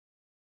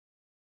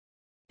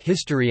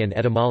 History and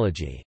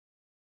etymology.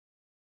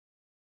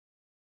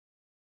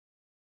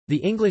 The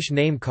English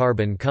name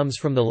carbon comes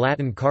from the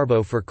Latin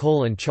carbo for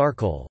coal and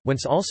charcoal,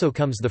 whence also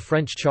comes the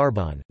French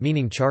charbon,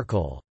 meaning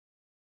charcoal.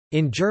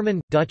 In German,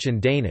 Dutch and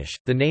Danish,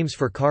 the names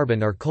for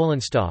carbon are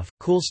kohlenstoff,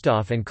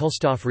 koolstof and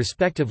koolstof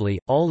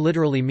respectively, all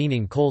literally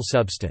meaning coal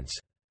substance.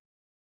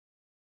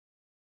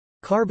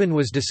 Carbon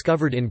was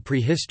discovered in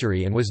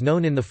prehistory and was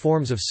known in the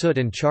forms of soot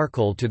and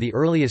charcoal to the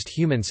earliest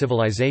human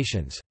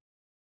civilizations.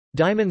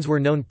 Diamonds were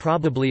known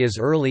probably as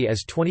early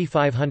as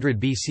 2500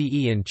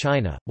 BCE in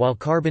China, while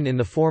carbon in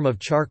the form of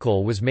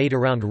charcoal was made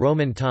around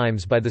Roman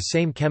times by the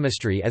same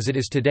chemistry as it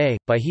is today,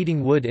 by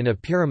heating wood in a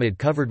pyramid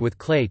covered with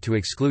clay to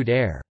exclude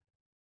air.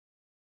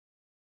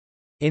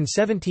 In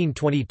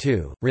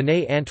 1722,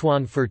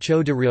 René-Antoine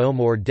Ferchot de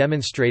Réaumur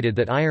demonstrated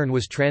that iron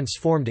was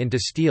transformed into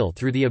steel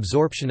through the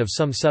absorption of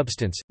some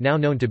substance, now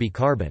known to be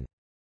carbon.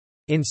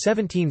 In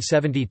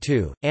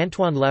 1772,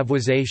 Antoine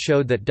Lavoisier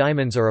showed that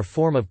diamonds are a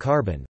form of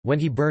carbon, when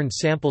he burned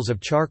samples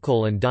of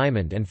charcoal and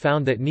diamond and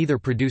found that neither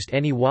produced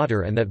any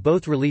water and that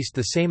both released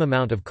the same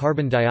amount of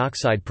carbon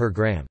dioxide per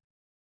gram.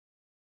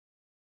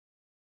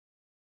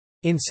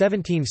 In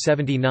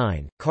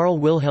 1779, Carl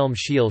Wilhelm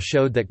Scheele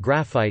showed that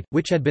graphite,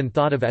 which had been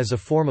thought of as a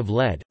form of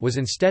lead, was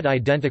instead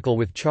identical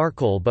with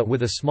charcoal but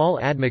with a small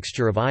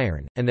admixture of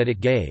iron, and that it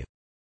gave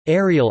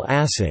aryl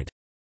acid,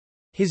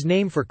 his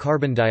name for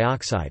carbon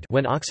dioxide,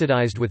 when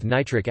oxidized with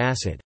nitric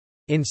acid.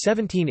 In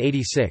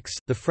 1786,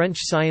 the French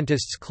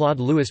scientists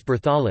Claude-Louis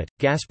Berthollet,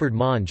 Gaspard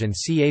Monge and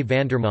C. A.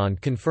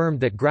 Vandermonde confirmed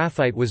that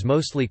graphite was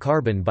mostly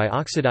carbon by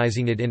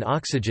oxidizing it in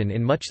oxygen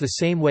in much the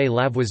same way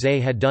Lavoisier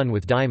had done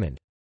with diamond.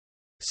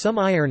 Some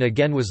iron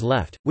again was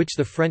left, which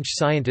the French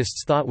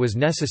scientists thought was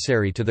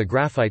necessary to the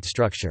graphite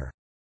structure.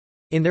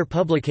 In their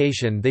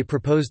publication they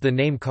proposed the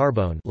name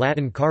carbone,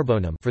 Latin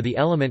carbonum, for the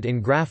element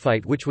in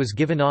graphite which was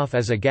given off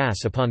as a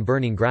gas upon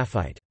burning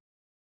graphite.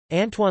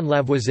 Antoine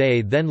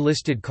Lavoisier then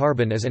listed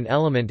carbon as an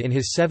element in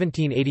his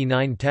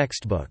 1789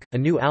 textbook. A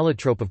new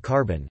allotrope of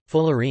carbon,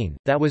 fullerene,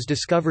 that was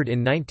discovered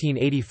in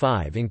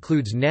 1985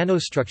 includes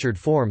nanostructured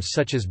forms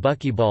such as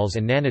buckyballs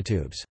and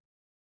nanotubes.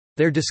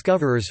 Their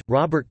discoverers,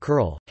 Robert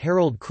Curl,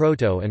 Harold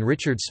Kroto and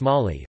Richard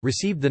Smalley,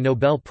 received the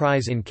Nobel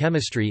Prize in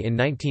Chemistry in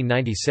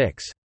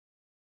 1996.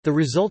 The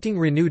resulting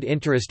renewed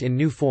interest in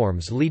new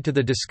forms lead to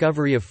the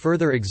discovery of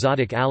further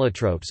exotic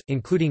allotropes,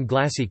 including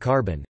glassy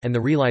carbon, and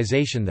the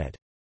realization that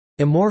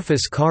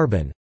amorphous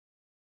carbon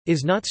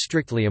is not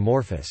strictly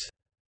amorphous.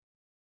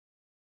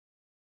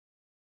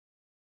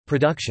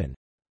 Production.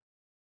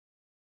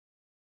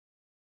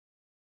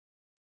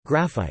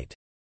 Graphite.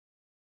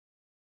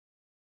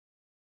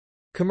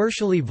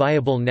 Commercially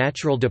viable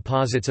natural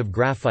deposits of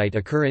graphite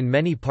occur in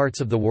many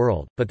parts of the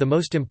world, but the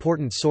most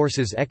important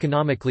sources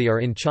economically are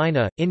in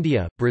China,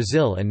 India,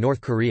 Brazil and North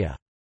Korea.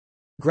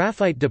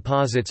 Graphite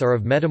deposits are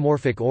of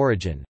metamorphic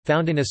origin,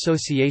 found in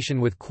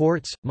association with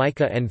quartz,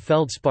 mica and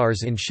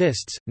feldspars in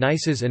schists,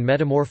 gneisses and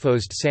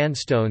metamorphosed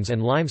sandstones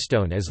and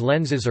limestone as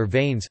lenses or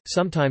veins,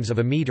 sometimes of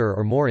a meter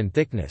or more in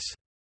thickness.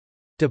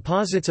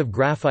 Deposits of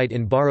graphite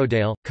in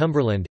Borrowdale,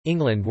 Cumberland,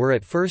 England were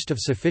at first of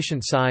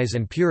sufficient size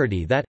and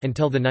purity that,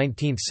 until the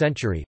 19th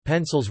century,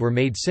 pencils were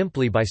made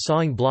simply by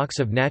sawing blocks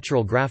of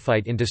natural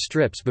graphite into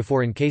strips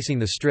before encasing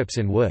the strips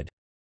in wood.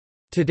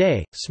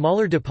 Today,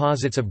 smaller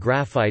deposits of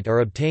graphite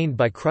are obtained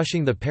by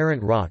crushing the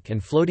parent rock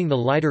and floating the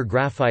lighter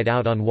graphite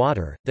out on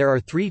water. There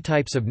are three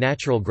types of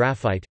natural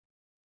graphite: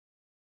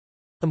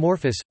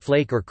 amorphous,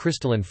 flake or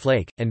crystalline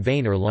flake, and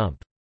vein or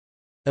lump.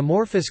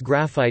 Amorphous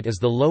graphite is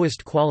the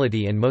lowest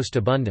quality and most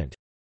abundant.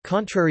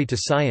 Contrary to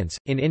science,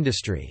 in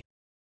industry,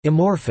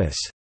 amorphous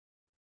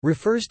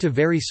refers to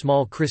very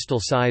small crystal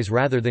size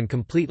rather than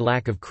complete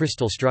lack of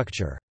crystal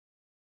structure.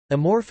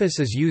 Amorphous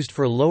is used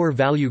for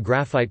lower-value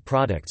graphite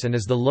products and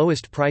is the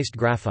lowest-priced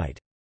graphite.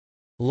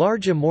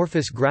 Large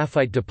amorphous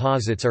graphite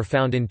deposits are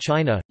found in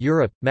China,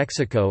 Europe,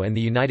 Mexico and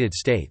the United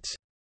States.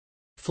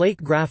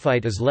 Flake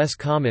graphite is less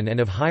common and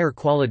of higher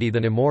quality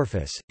than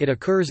amorphous, it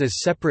occurs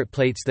as separate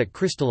plates that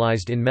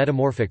crystallized in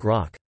metamorphic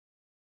rock.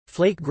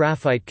 Flake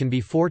graphite can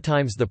be 4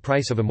 times the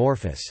price of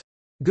amorphous.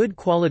 Good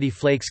quality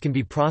flakes can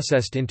be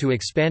processed into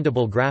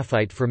expandable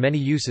graphite for many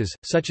uses,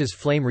 such as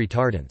flame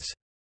retardants.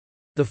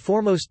 The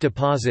foremost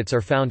deposits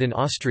are found in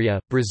Austria,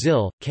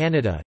 Brazil,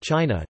 Canada,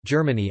 China,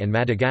 Germany and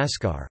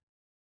Madagascar.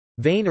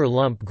 Vein or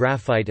lump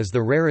graphite is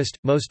the rarest,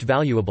 most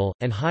valuable,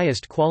 and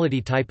highest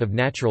quality type of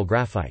natural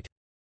graphite.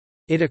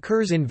 It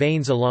occurs in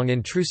veins along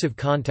intrusive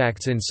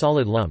contacts in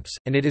solid lumps,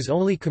 and it is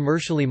only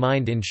commercially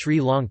mined in Sri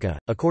Lanka.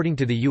 According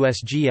to the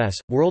USGS,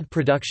 world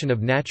production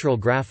of natural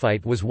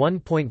graphite was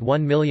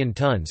 1.1 million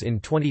tons in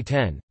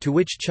 2010, to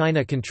which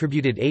China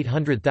contributed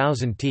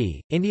 800,000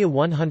 t, India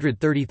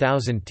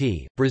 130,000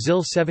 t,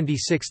 Brazil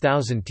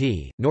 76,000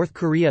 t, North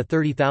Korea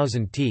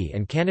 30,000 t,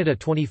 and Canada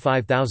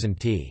 25,000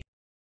 t.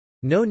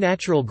 No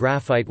natural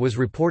graphite was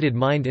reported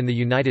mined in the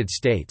United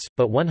States,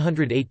 but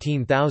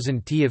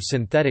 118,000 t of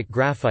synthetic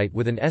graphite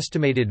with an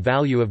estimated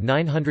value of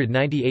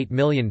 $998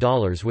 million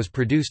was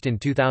produced in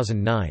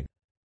 2009.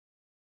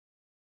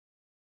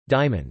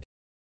 Diamond.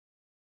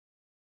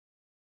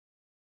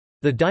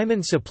 The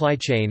diamond supply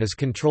chain is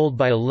controlled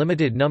by a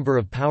limited number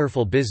of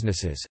powerful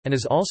businesses, and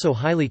is also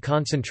highly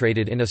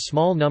concentrated in a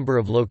small number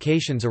of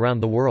locations around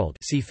the world.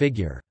 See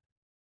figure.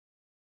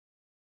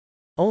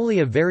 Only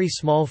a very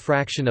small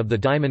fraction of the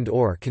diamond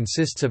ore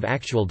consists of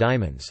actual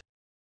diamonds.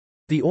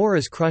 The ore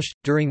is crushed,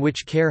 during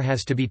which care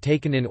has to be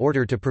taken in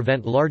order to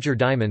prevent larger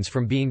diamonds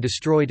from being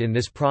destroyed in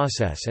this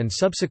process, and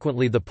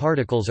subsequently the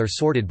particles are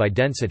sorted by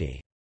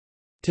density.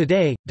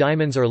 Today,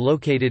 diamonds are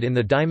located in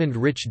the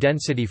diamond-rich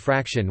density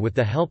fraction with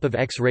the help of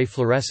X-ray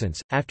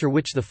fluorescence, after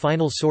which the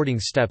final sorting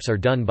steps are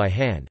done by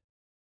hand.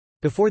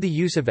 Before the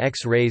use of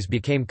X-rays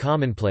became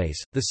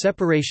commonplace, the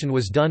separation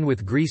was done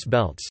with grease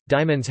belts.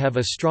 Diamonds have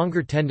a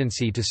stronger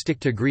tendency to stick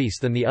to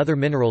grease than the other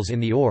minerals in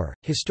the ore.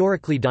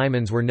 Historically,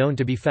 diamonds were known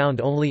to be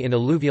found only in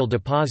alluvial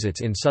deposits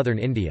in southern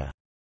India.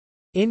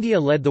 India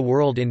led the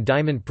world in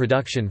diamond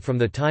production from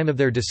the time of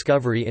their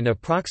discovery in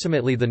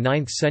approximately the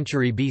 9th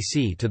century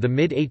BC to the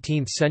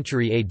mid-18th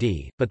century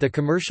AD, but the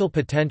commercial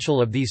potential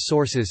of these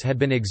sources had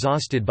been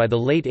exhausted by the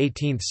late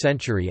 18th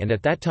century, and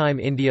at that time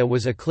India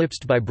was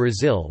eclipsed by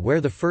Brazil, where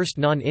the first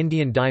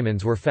non-Indian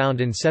diamonds were found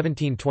in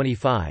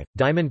 1725.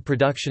 Diamond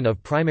production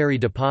of primary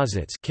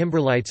deposits,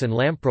 kimberlites and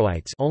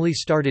lamproites, only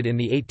started in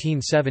the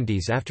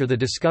 1870s after the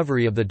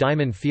discovery of the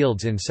diamond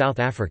fields in South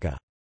Africa.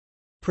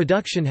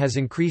 Production has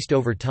increased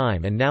over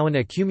time, and now an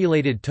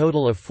accumulated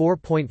total of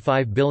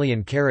 4.5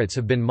 billion carats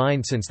have been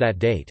mined since that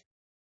date.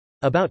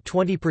 About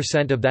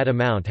 20% of that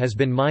amount has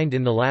been mined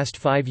in the last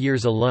 5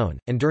 years alone,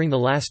 and during the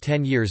last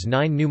 10 years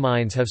 9 new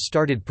mines have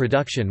started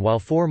production while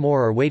 4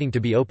 more are waiting to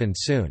be opened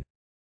soon.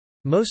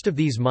 Most of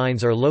these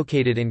mines are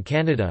located in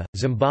Canada,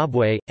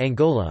 Zimbabwe,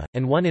 Angola,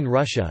 and one in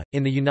Russia.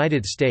 In the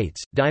United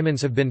States,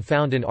 diamonds have been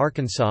found in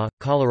Arkansas,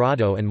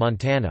 Colorado, and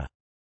Montana.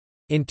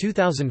 In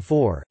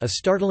 2004, a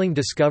startling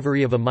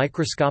discovery of a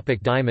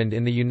microscopic diamond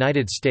in the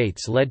United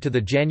States led to the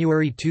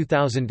January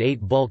 2008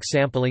 bulk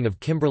sampling of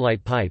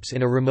kimberlite pipes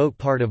in a remote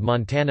part of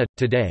Montana.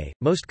 Today,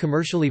 most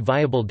commercially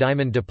viable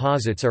diamond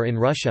deposits are in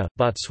Russia,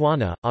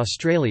 Botswana,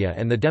 Australia,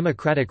 and the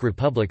Democratic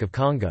Republic of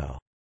Congo.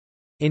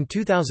 In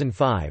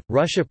 2005,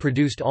 Russia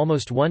produced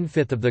almost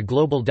 1/5 of the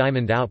global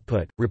diamond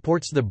output,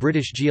 reports the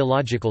British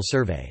Geological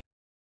Survey.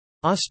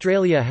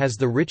 Australia has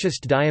the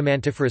richest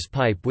diamantiferous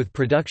pipe, with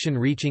production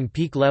reaching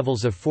peak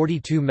levels of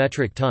 42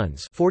 metric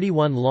tons,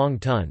 41 long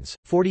tons,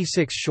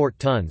 46 short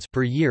tons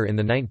per year in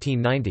the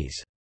 1990s.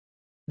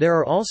 There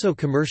are also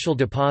commercial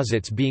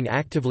deposits being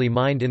actively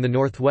mined in the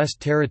Northwest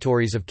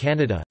Territories of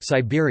Canada,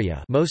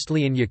 Siberia,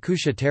 mostly in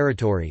Yakutia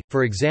Territory,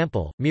 for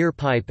example, Mir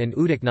Pipe and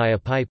Udaknaya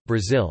Pipe,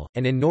 Brazil,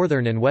 and in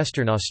northern and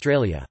western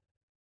Australia.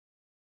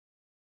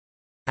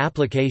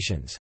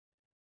 Applications.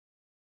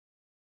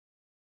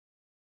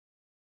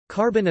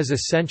 Carbon is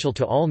essential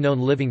to all known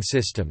living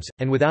systems,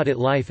 and without it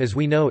life as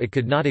we know it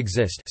could not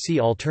exist.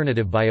 See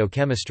alternative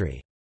biochemistry.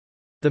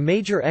 The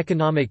major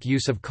economic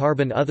use of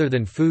carbon other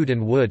than food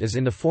and wood is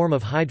in the form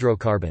of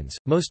hydrocarbons,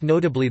 most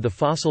notably the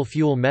fossil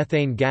fuel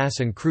methane gas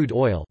and crude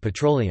oil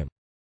petroleum.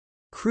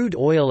 Crude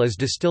oil is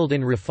distilled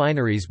in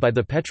refineries by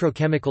the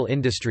petrochemical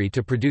industry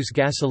to produce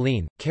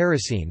gasoline,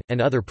 kerosene,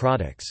 and other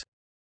products.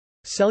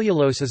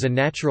 Cellulose is a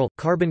natural,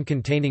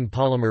 carbon-containing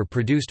polymer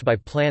produced by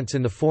plants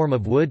in the form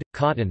of wood,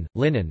 cotton,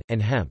 linen,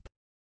 and hemp.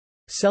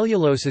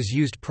 Cellulose is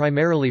used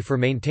primarily for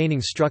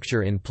maintaining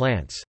structure in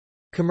plants.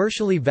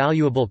 Commercially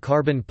valuable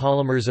carbon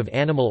polymers of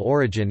animal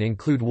origin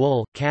include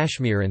wool,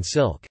 cashmere and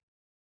silk.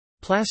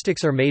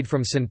 Plastics are made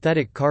from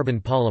synthetic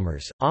carbon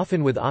polymers,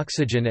 often with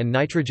oxygen and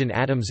nitrogen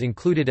atoms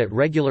included at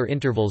regular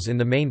intervals in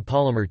the main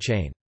polymer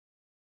chain.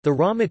 The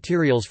raw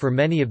materials for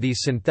many of these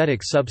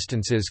synthetic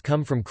substances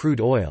come from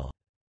crude oil.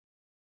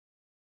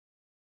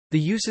 The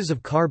uses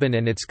of carbon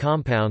and its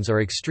compounds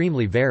are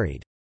extremely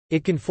varied.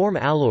 It can form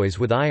alloys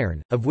with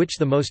iron, of which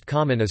the most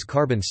common is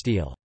carbon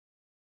steel.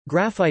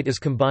 Graphite is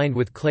combined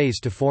with clays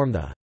to form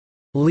the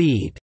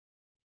lead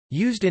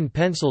used in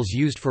pencils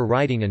used for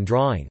writing and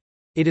drawing.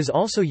 It is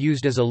also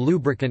used as a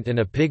lubricant and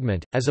a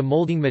pigment, as a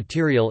molding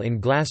material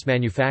in glass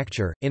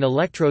manufacture, in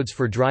electrodes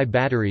for dry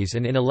batteries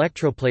and in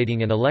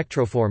electroplating and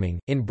electroforming,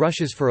 in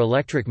brushes for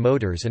electric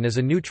motors and as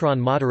a neutron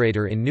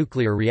moderator in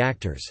nuclear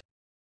reactors.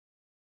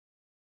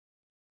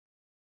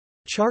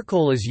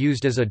 Charcoal is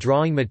used as a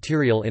drawing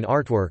material in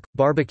artwork,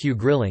 barbecue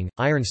grilling,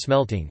 iron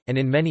smelting, and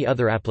in many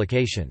other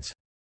applications.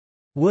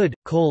 Wood,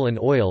 coal and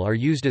oil are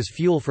used as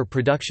fuel for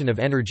production of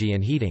energy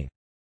and heating.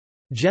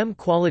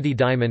 Gem-quality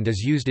diamond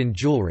is used in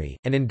jewelry,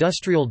 and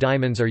industrial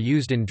diamonds are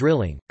used in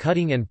drilling,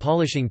 cutting and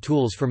polishing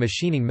tools for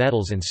machining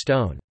metals and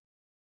stone.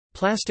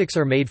 Plastics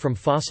are made from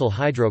fossil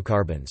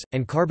hydrocarbons,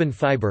 and carbon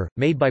fiber,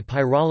 made by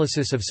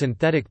pyrolysis of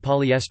synthetic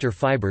polyester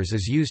fibers,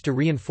 is used to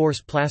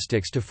reinforce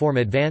plastics to form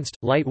advanced,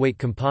 lightweight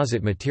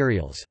composite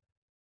materials.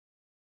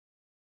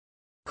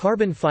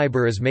 Carbon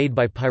fiber is made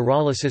by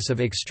pyrolysis of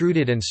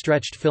extruded and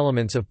stretched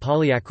filaments of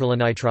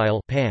polyacrylonitrile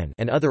 (PAN)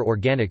 and other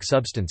organic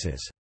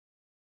substances.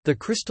 The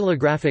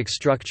crystallographic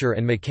structure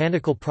and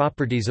mechanical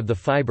properties of the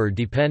fiber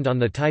depend on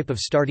the type of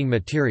starting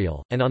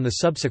material, and on the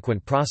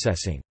subsequent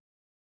processing.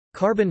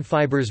 Carbon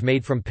fibers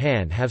made from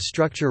PAN have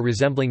structure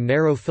resembling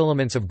narrow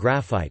filaments of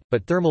graphite,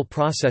 but thermal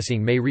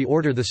processing may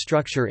reorder the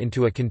structure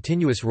into a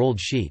continuous rolled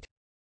sheet.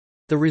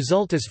 The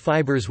result is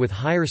fibers with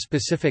higher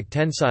specific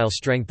tensile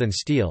strength than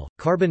steel.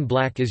 Carbon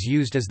black is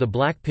used as the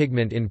black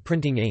pigment in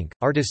printing ink,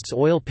 artists'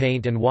 oil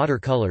paint and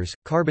watercolors,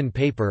 carbon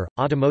paper,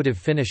 automotive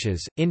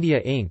finishes, India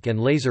ink and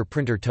laser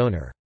printer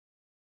toner.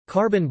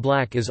 Carbon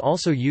black is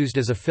also used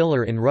as a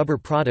filler in rubber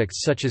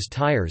products such as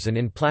tires and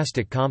in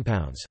plastic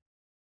compounds.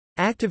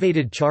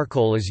 Activated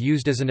charcoal is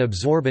used as an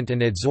absorbent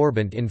and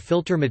adsorbent in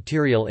filter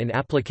material in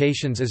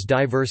applications as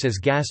diverse as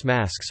gas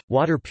masks,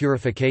 water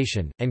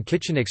purification, and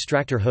kitchen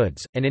extractor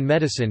hoods, and in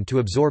medicine to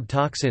absorb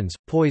toxins,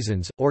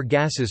 poisons, or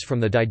gases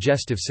from the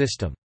digestive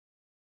system.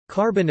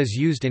 Carbon is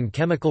used in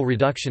chemical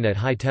reduction at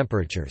high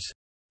temperatures.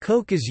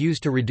 Coke is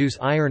used to reduce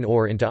iron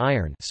ore into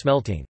iron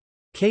smelting.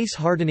 Case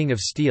hardening of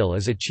steel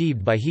is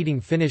achieved by heating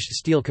finished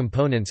steel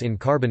components in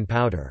carbon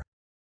powder.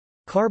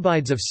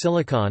 Carbides of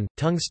silicon,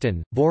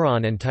 tungsten,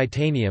 boron and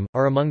titanium,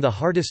 are among the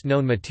hardest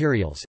known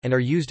materials, and are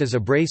used as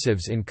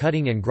abrasives in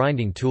cutting and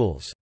grinding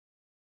tools.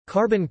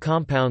 Carbon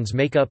compounds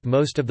make up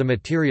most of the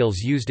materials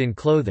used in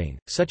clothing,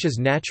 such as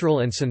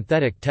natural and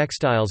synthetic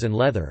textiles and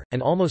leather,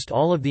 and almost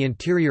all of the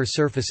interior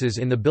surfaces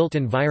in the built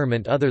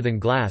environment other than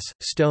glass,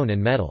 stone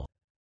and metal.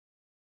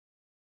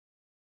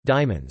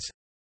 Diamonds.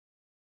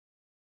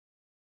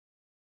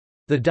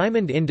 The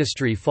diamond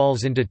industry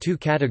falls into two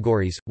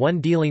categories, one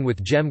dealing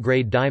with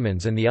gem-grade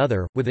diamonds and the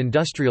other, with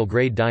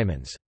industrial-grade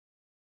diamonds.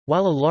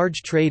 While a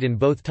large trade in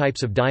both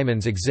types of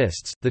diamonds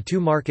exists, the two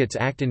markets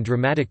act in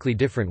dramatically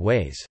different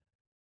ways.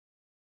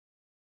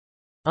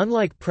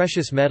 Unlike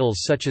precious metals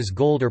such as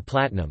gold or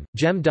platinum,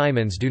 gem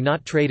diamonds do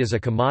not trade as a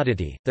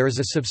commodity, there is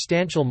a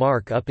substantial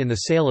mark-up in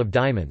the sale of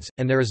diamonds,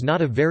 and there is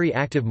not a very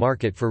active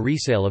market for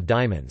resale of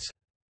diamonds.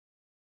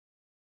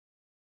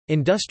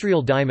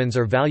 Industrial diamonds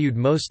are valued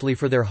mostly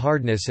for their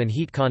hardness and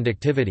heat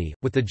conductivity,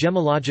 with the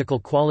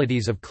gemological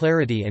qualities of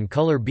clarity and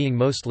color being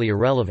mostly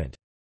irrelevant.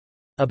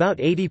 About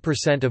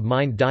 80% of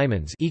mined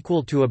diamonds,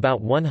 equal to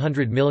about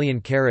 100 million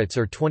carats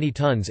or 20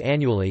 tons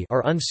annually,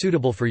 are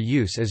unsuitable for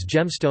use as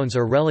gemstones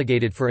are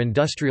relegated for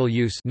industrial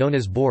use, known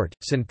as bort.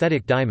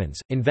 Synthetic diamonds,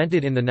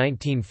 invented in the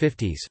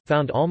 1950s,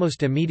 found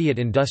almost immediate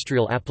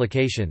industrial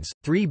applications.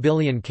 3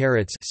 billion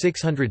carats,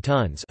 600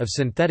 tons of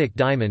synthetic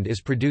diamond is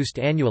produced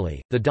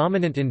annually. The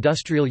dominant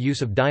industrial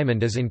use of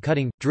diamond is in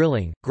cutting,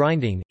 drilling,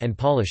 grinding, and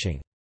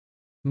polishing.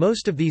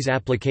 Most of these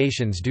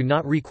applications do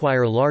not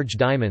require large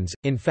diamonds.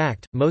 In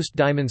fact, most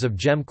diamonds of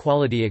gem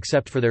quality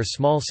except for their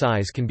small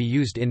size can be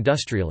used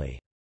industrially.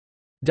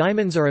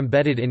 Diamonds are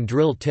embedded in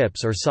drill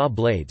tips or saw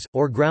blades,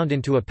 or ground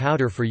into a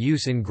powder for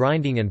use in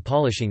grinding and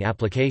polishing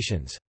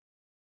applications.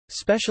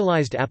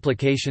 Specialized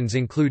applications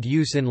include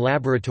use in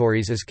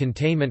laboratories as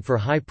containment for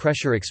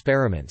high-pressure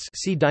experiments,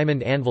 see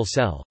diamond anvil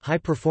cell,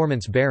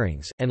 high-performance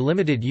bearings, and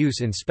limited use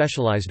in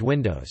specialized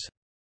windows.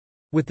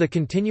 With the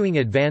continuing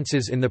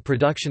advances in the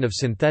production of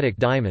synthetic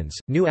diamonds,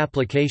 new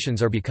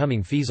applications are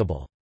becoming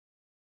feasible.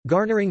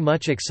 Garnering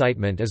much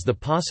excitement is the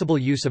possible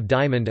use of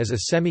diamond as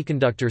a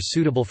semiconductor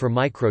suitable for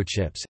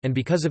microchips, and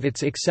because of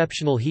its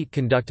exceptional heat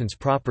conductance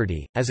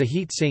property, as a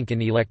heat sink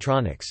in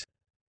electronics.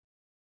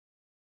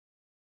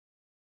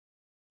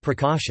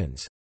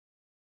 Precautions.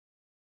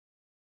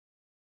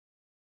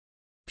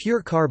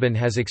 Pure carbon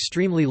has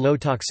extremely low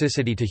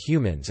toxicity to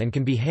humans and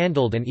can be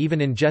handled and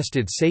even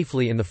ingested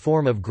safely in the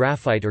form of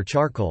graphite or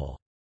charcoal.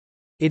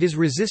 It is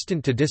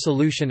resistant to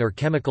dissolution or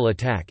chemical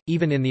attack,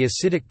 even in the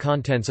acidic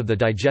contents of the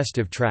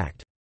digestive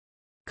tract.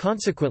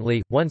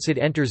 Consequently, once it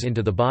enters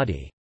into the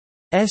body's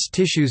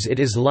tissues, it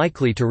is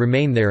likely to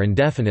remain there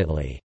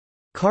indefinitely.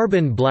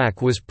 Carbon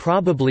black was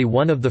probably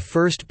one of the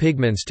first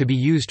pigments to be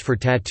used for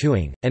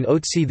tattooing, and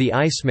Otzi the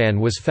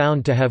Iceman was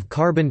found to have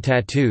carbon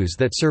tattoos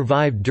that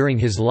survived during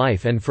his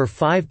life and for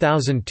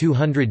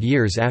 5,200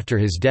 years after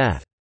his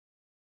death.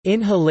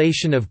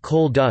 Inhalation of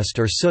coal dust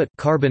or soot,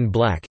 carbon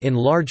black, in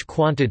large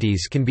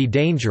quantities can be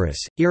dangerous,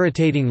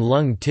 irritating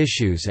lung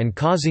tissues and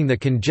causing the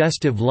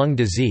congestive lung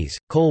disease,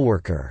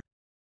 coalworkers'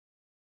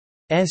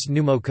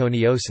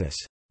 pneumoconiosis.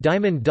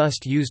 Diamond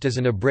dust used as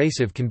an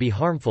abrasive can be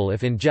harmful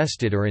if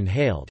ingested or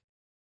inhaled.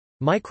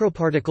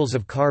 Microparticles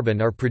of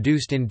carbon are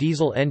produced in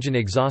diesel engine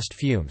exhaust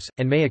fumes,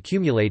 and may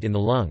accumulate in the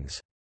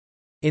lungs.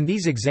 In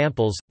these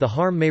examples, the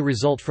harm may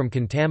result from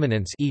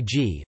contaminants,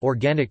 e.g.,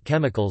 organic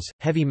chemicals,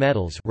 heavy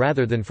metals,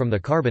 rather than from the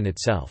carbon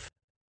itself.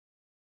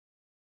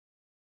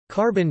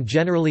 Carbon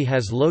generally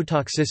has low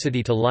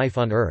toxicity to life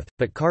on Earth,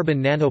 but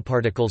carbon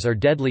nanoparticles are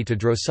deadly to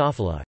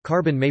Drosophila.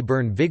 Carbon may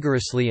burn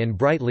vigorously and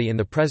brightly in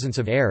the presence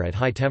of air at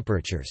high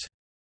temperatures.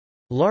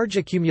 Large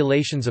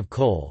accumulations of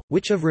coal,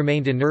 which have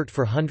remained inert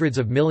for hundreds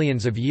of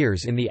millions of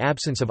years in the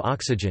absence of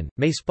oxygen,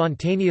 may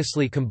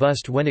spontaneously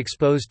combust when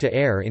exposed to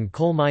air in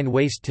coal mine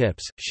waste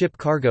tips, ship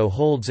cargo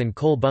holds and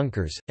coal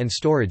bunkers, and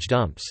storage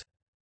dumps.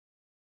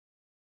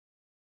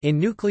 In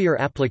nuclear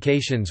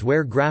applications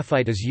where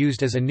graphite is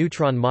used as a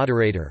neutron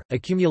moderator,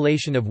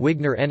 accumulation of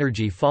Wigner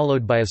energy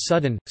followed by a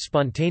sudden,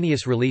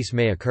 spontaneous release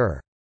may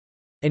occur.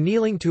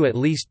 Annealing to at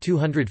least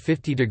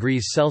 250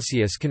 degrees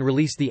Celsius can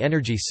release the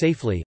energy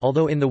safely,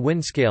 although in the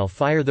Windscale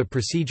fire the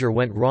procedure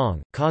went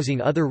wrong,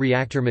 causing other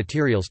reactor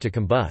materials to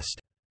combust.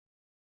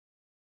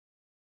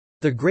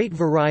 The great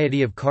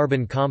variety of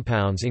carbon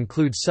compounds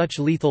include such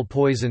lethal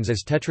poisons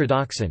as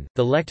tetrodotoxin,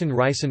 the lectin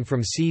ricin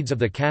from seeds of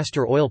the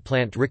castor oil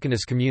plant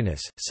Ricinus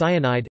communis,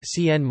 cyanide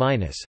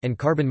Cn-, and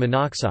carbon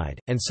monoxide,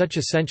 and such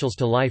essentials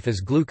to life as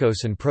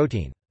glucose and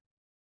protein.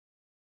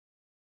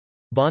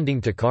 Bonding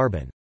to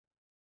carbon.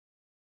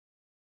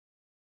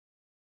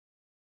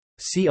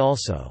 See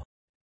also: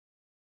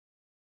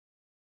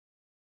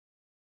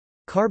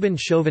 Carbon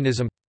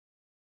chauvinism,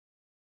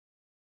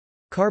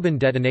 Carbon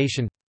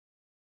detonation,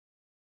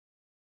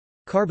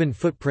 Carbon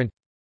footprint,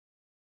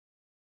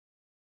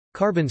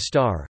 Carbon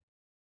star,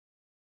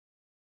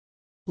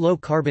 Low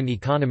carbon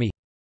economy,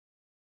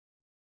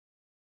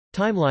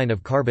 Timeline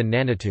of carbon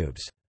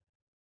nanotubes.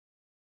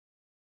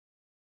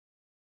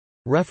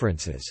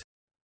 References.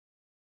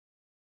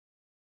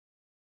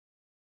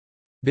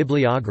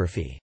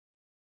 Bibliography.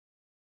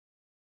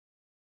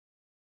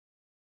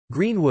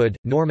 Greenwood,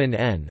 Norman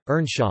N.,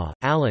 Earnshaw,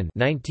 Alan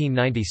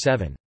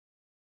 1997.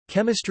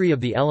 Chemistry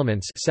of the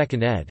Elements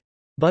 2nd ed.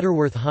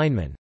 Butterworth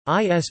Heinemann.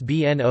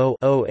 ISBN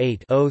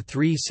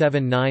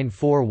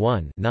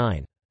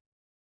 0-08-037941-9.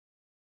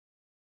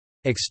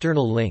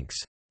 External links.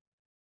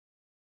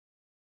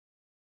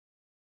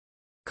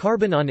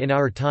 Carbon on In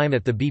Our Time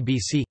at the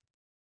BBC.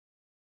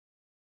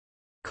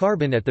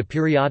 Carbon at the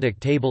Periodic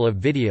Table of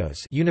Videos,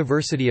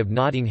 University of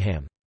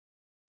Nottingham.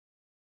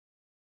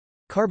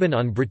 Carbon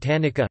on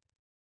Britannica.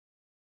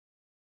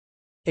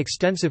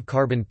 Extensive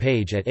carbon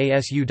page at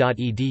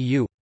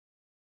asu.edu.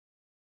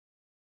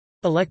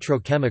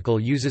 Electrochemical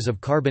uses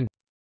of carbon.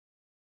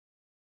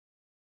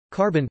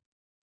 Carbon.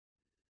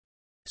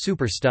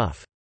 Super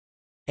stuff.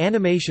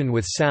 Animation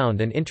with sound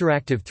and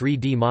interactive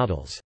 3D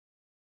models.